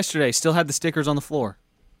joint yesterday, still had the stickers on the floor.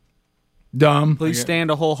 Dumb. Please stand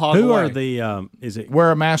a whole hog Who away. are the? Is it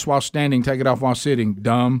Wear a mask while standing. Take it off while sitting.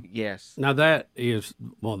 Dumb. Yes. Now that is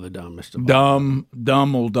one of the dumbest. Of all.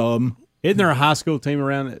 Dumb. Isn't there a high school team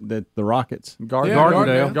around the Rockets?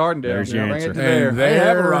 Gardendale. There's your Bring it answer. to there. They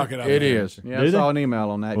have a rocket up It there. is. Yeah, Do I they? saw an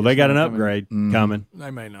email on that. Well, they just got an now upgrade coming.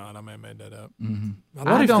 They may not. I may have made that up.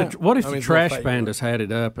 What if I mean, the it's trash real fake. bandits had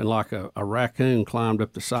it up and like a raccoon climbed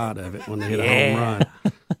up the side of it when they hit a home run?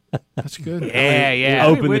 That's good. Yeah.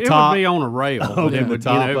 Open the top. It would be on a rail. Open it the would,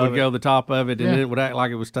 top it of would it. go the top of it, and Yeah. then it would act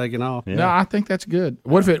like it was taking off. No, I think that's good.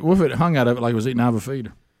 What if it hung out of it like it was eating out of a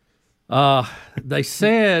feeder? They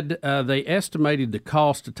said they estimated the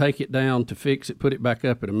cost to take it down to fix it, put it back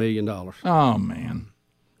up at $1 million. Oh man,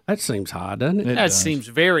 that seems high, doesn't it? That seems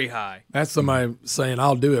very high. That's somebody saying,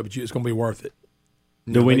 "I'll do it, but it's going to be worth it."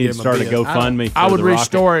 Do we need to start a GoFundMe? I would for the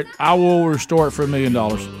restore it. I will restore it for $1 million.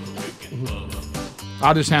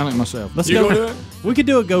 I'll just handle it myself. Let's You go. gonna do it? We could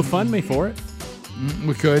do a GoFundMe for it.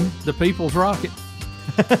 We could. The People's Rocket.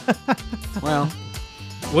 Well,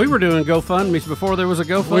 we were doing GoFundMes before there was a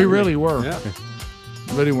GoFundMe. We really were. Yeah.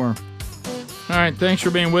 Really were. All right, thanks for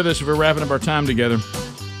being with us. We're wrapping up our time together.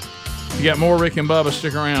 You got more Rick and Bubba.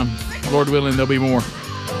 Stick around. Lord willing, there'll be more.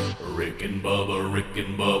 Rick and Bubba, Rick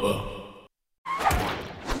and Bubba.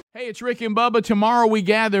 Hey, it's Rick and Bubba. Tomorrow we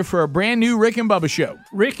gather for a brand new Rick and Bubba show.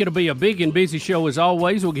 Rick, it'll be a big and busy show as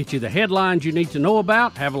always. We'll get you the headlines you need to know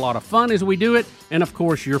about, have a lot of fun as we do it, and of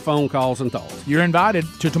course, your phone calls and thoughts. You're invited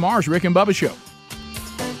to tomorrow's Rick and Bubba show.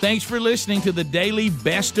 Thanks for listening to the daily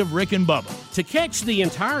Best of Rick and Bubba. To catch the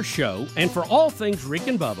entire show and for all things Rick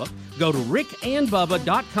and Bubba, go to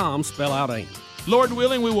rickandbubba.com, spell out AIM. Lord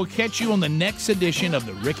willing, we will catch you on the next edition of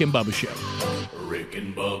the Rick and Bubba show. Rick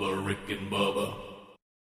and Bubba, Rick and Bubba.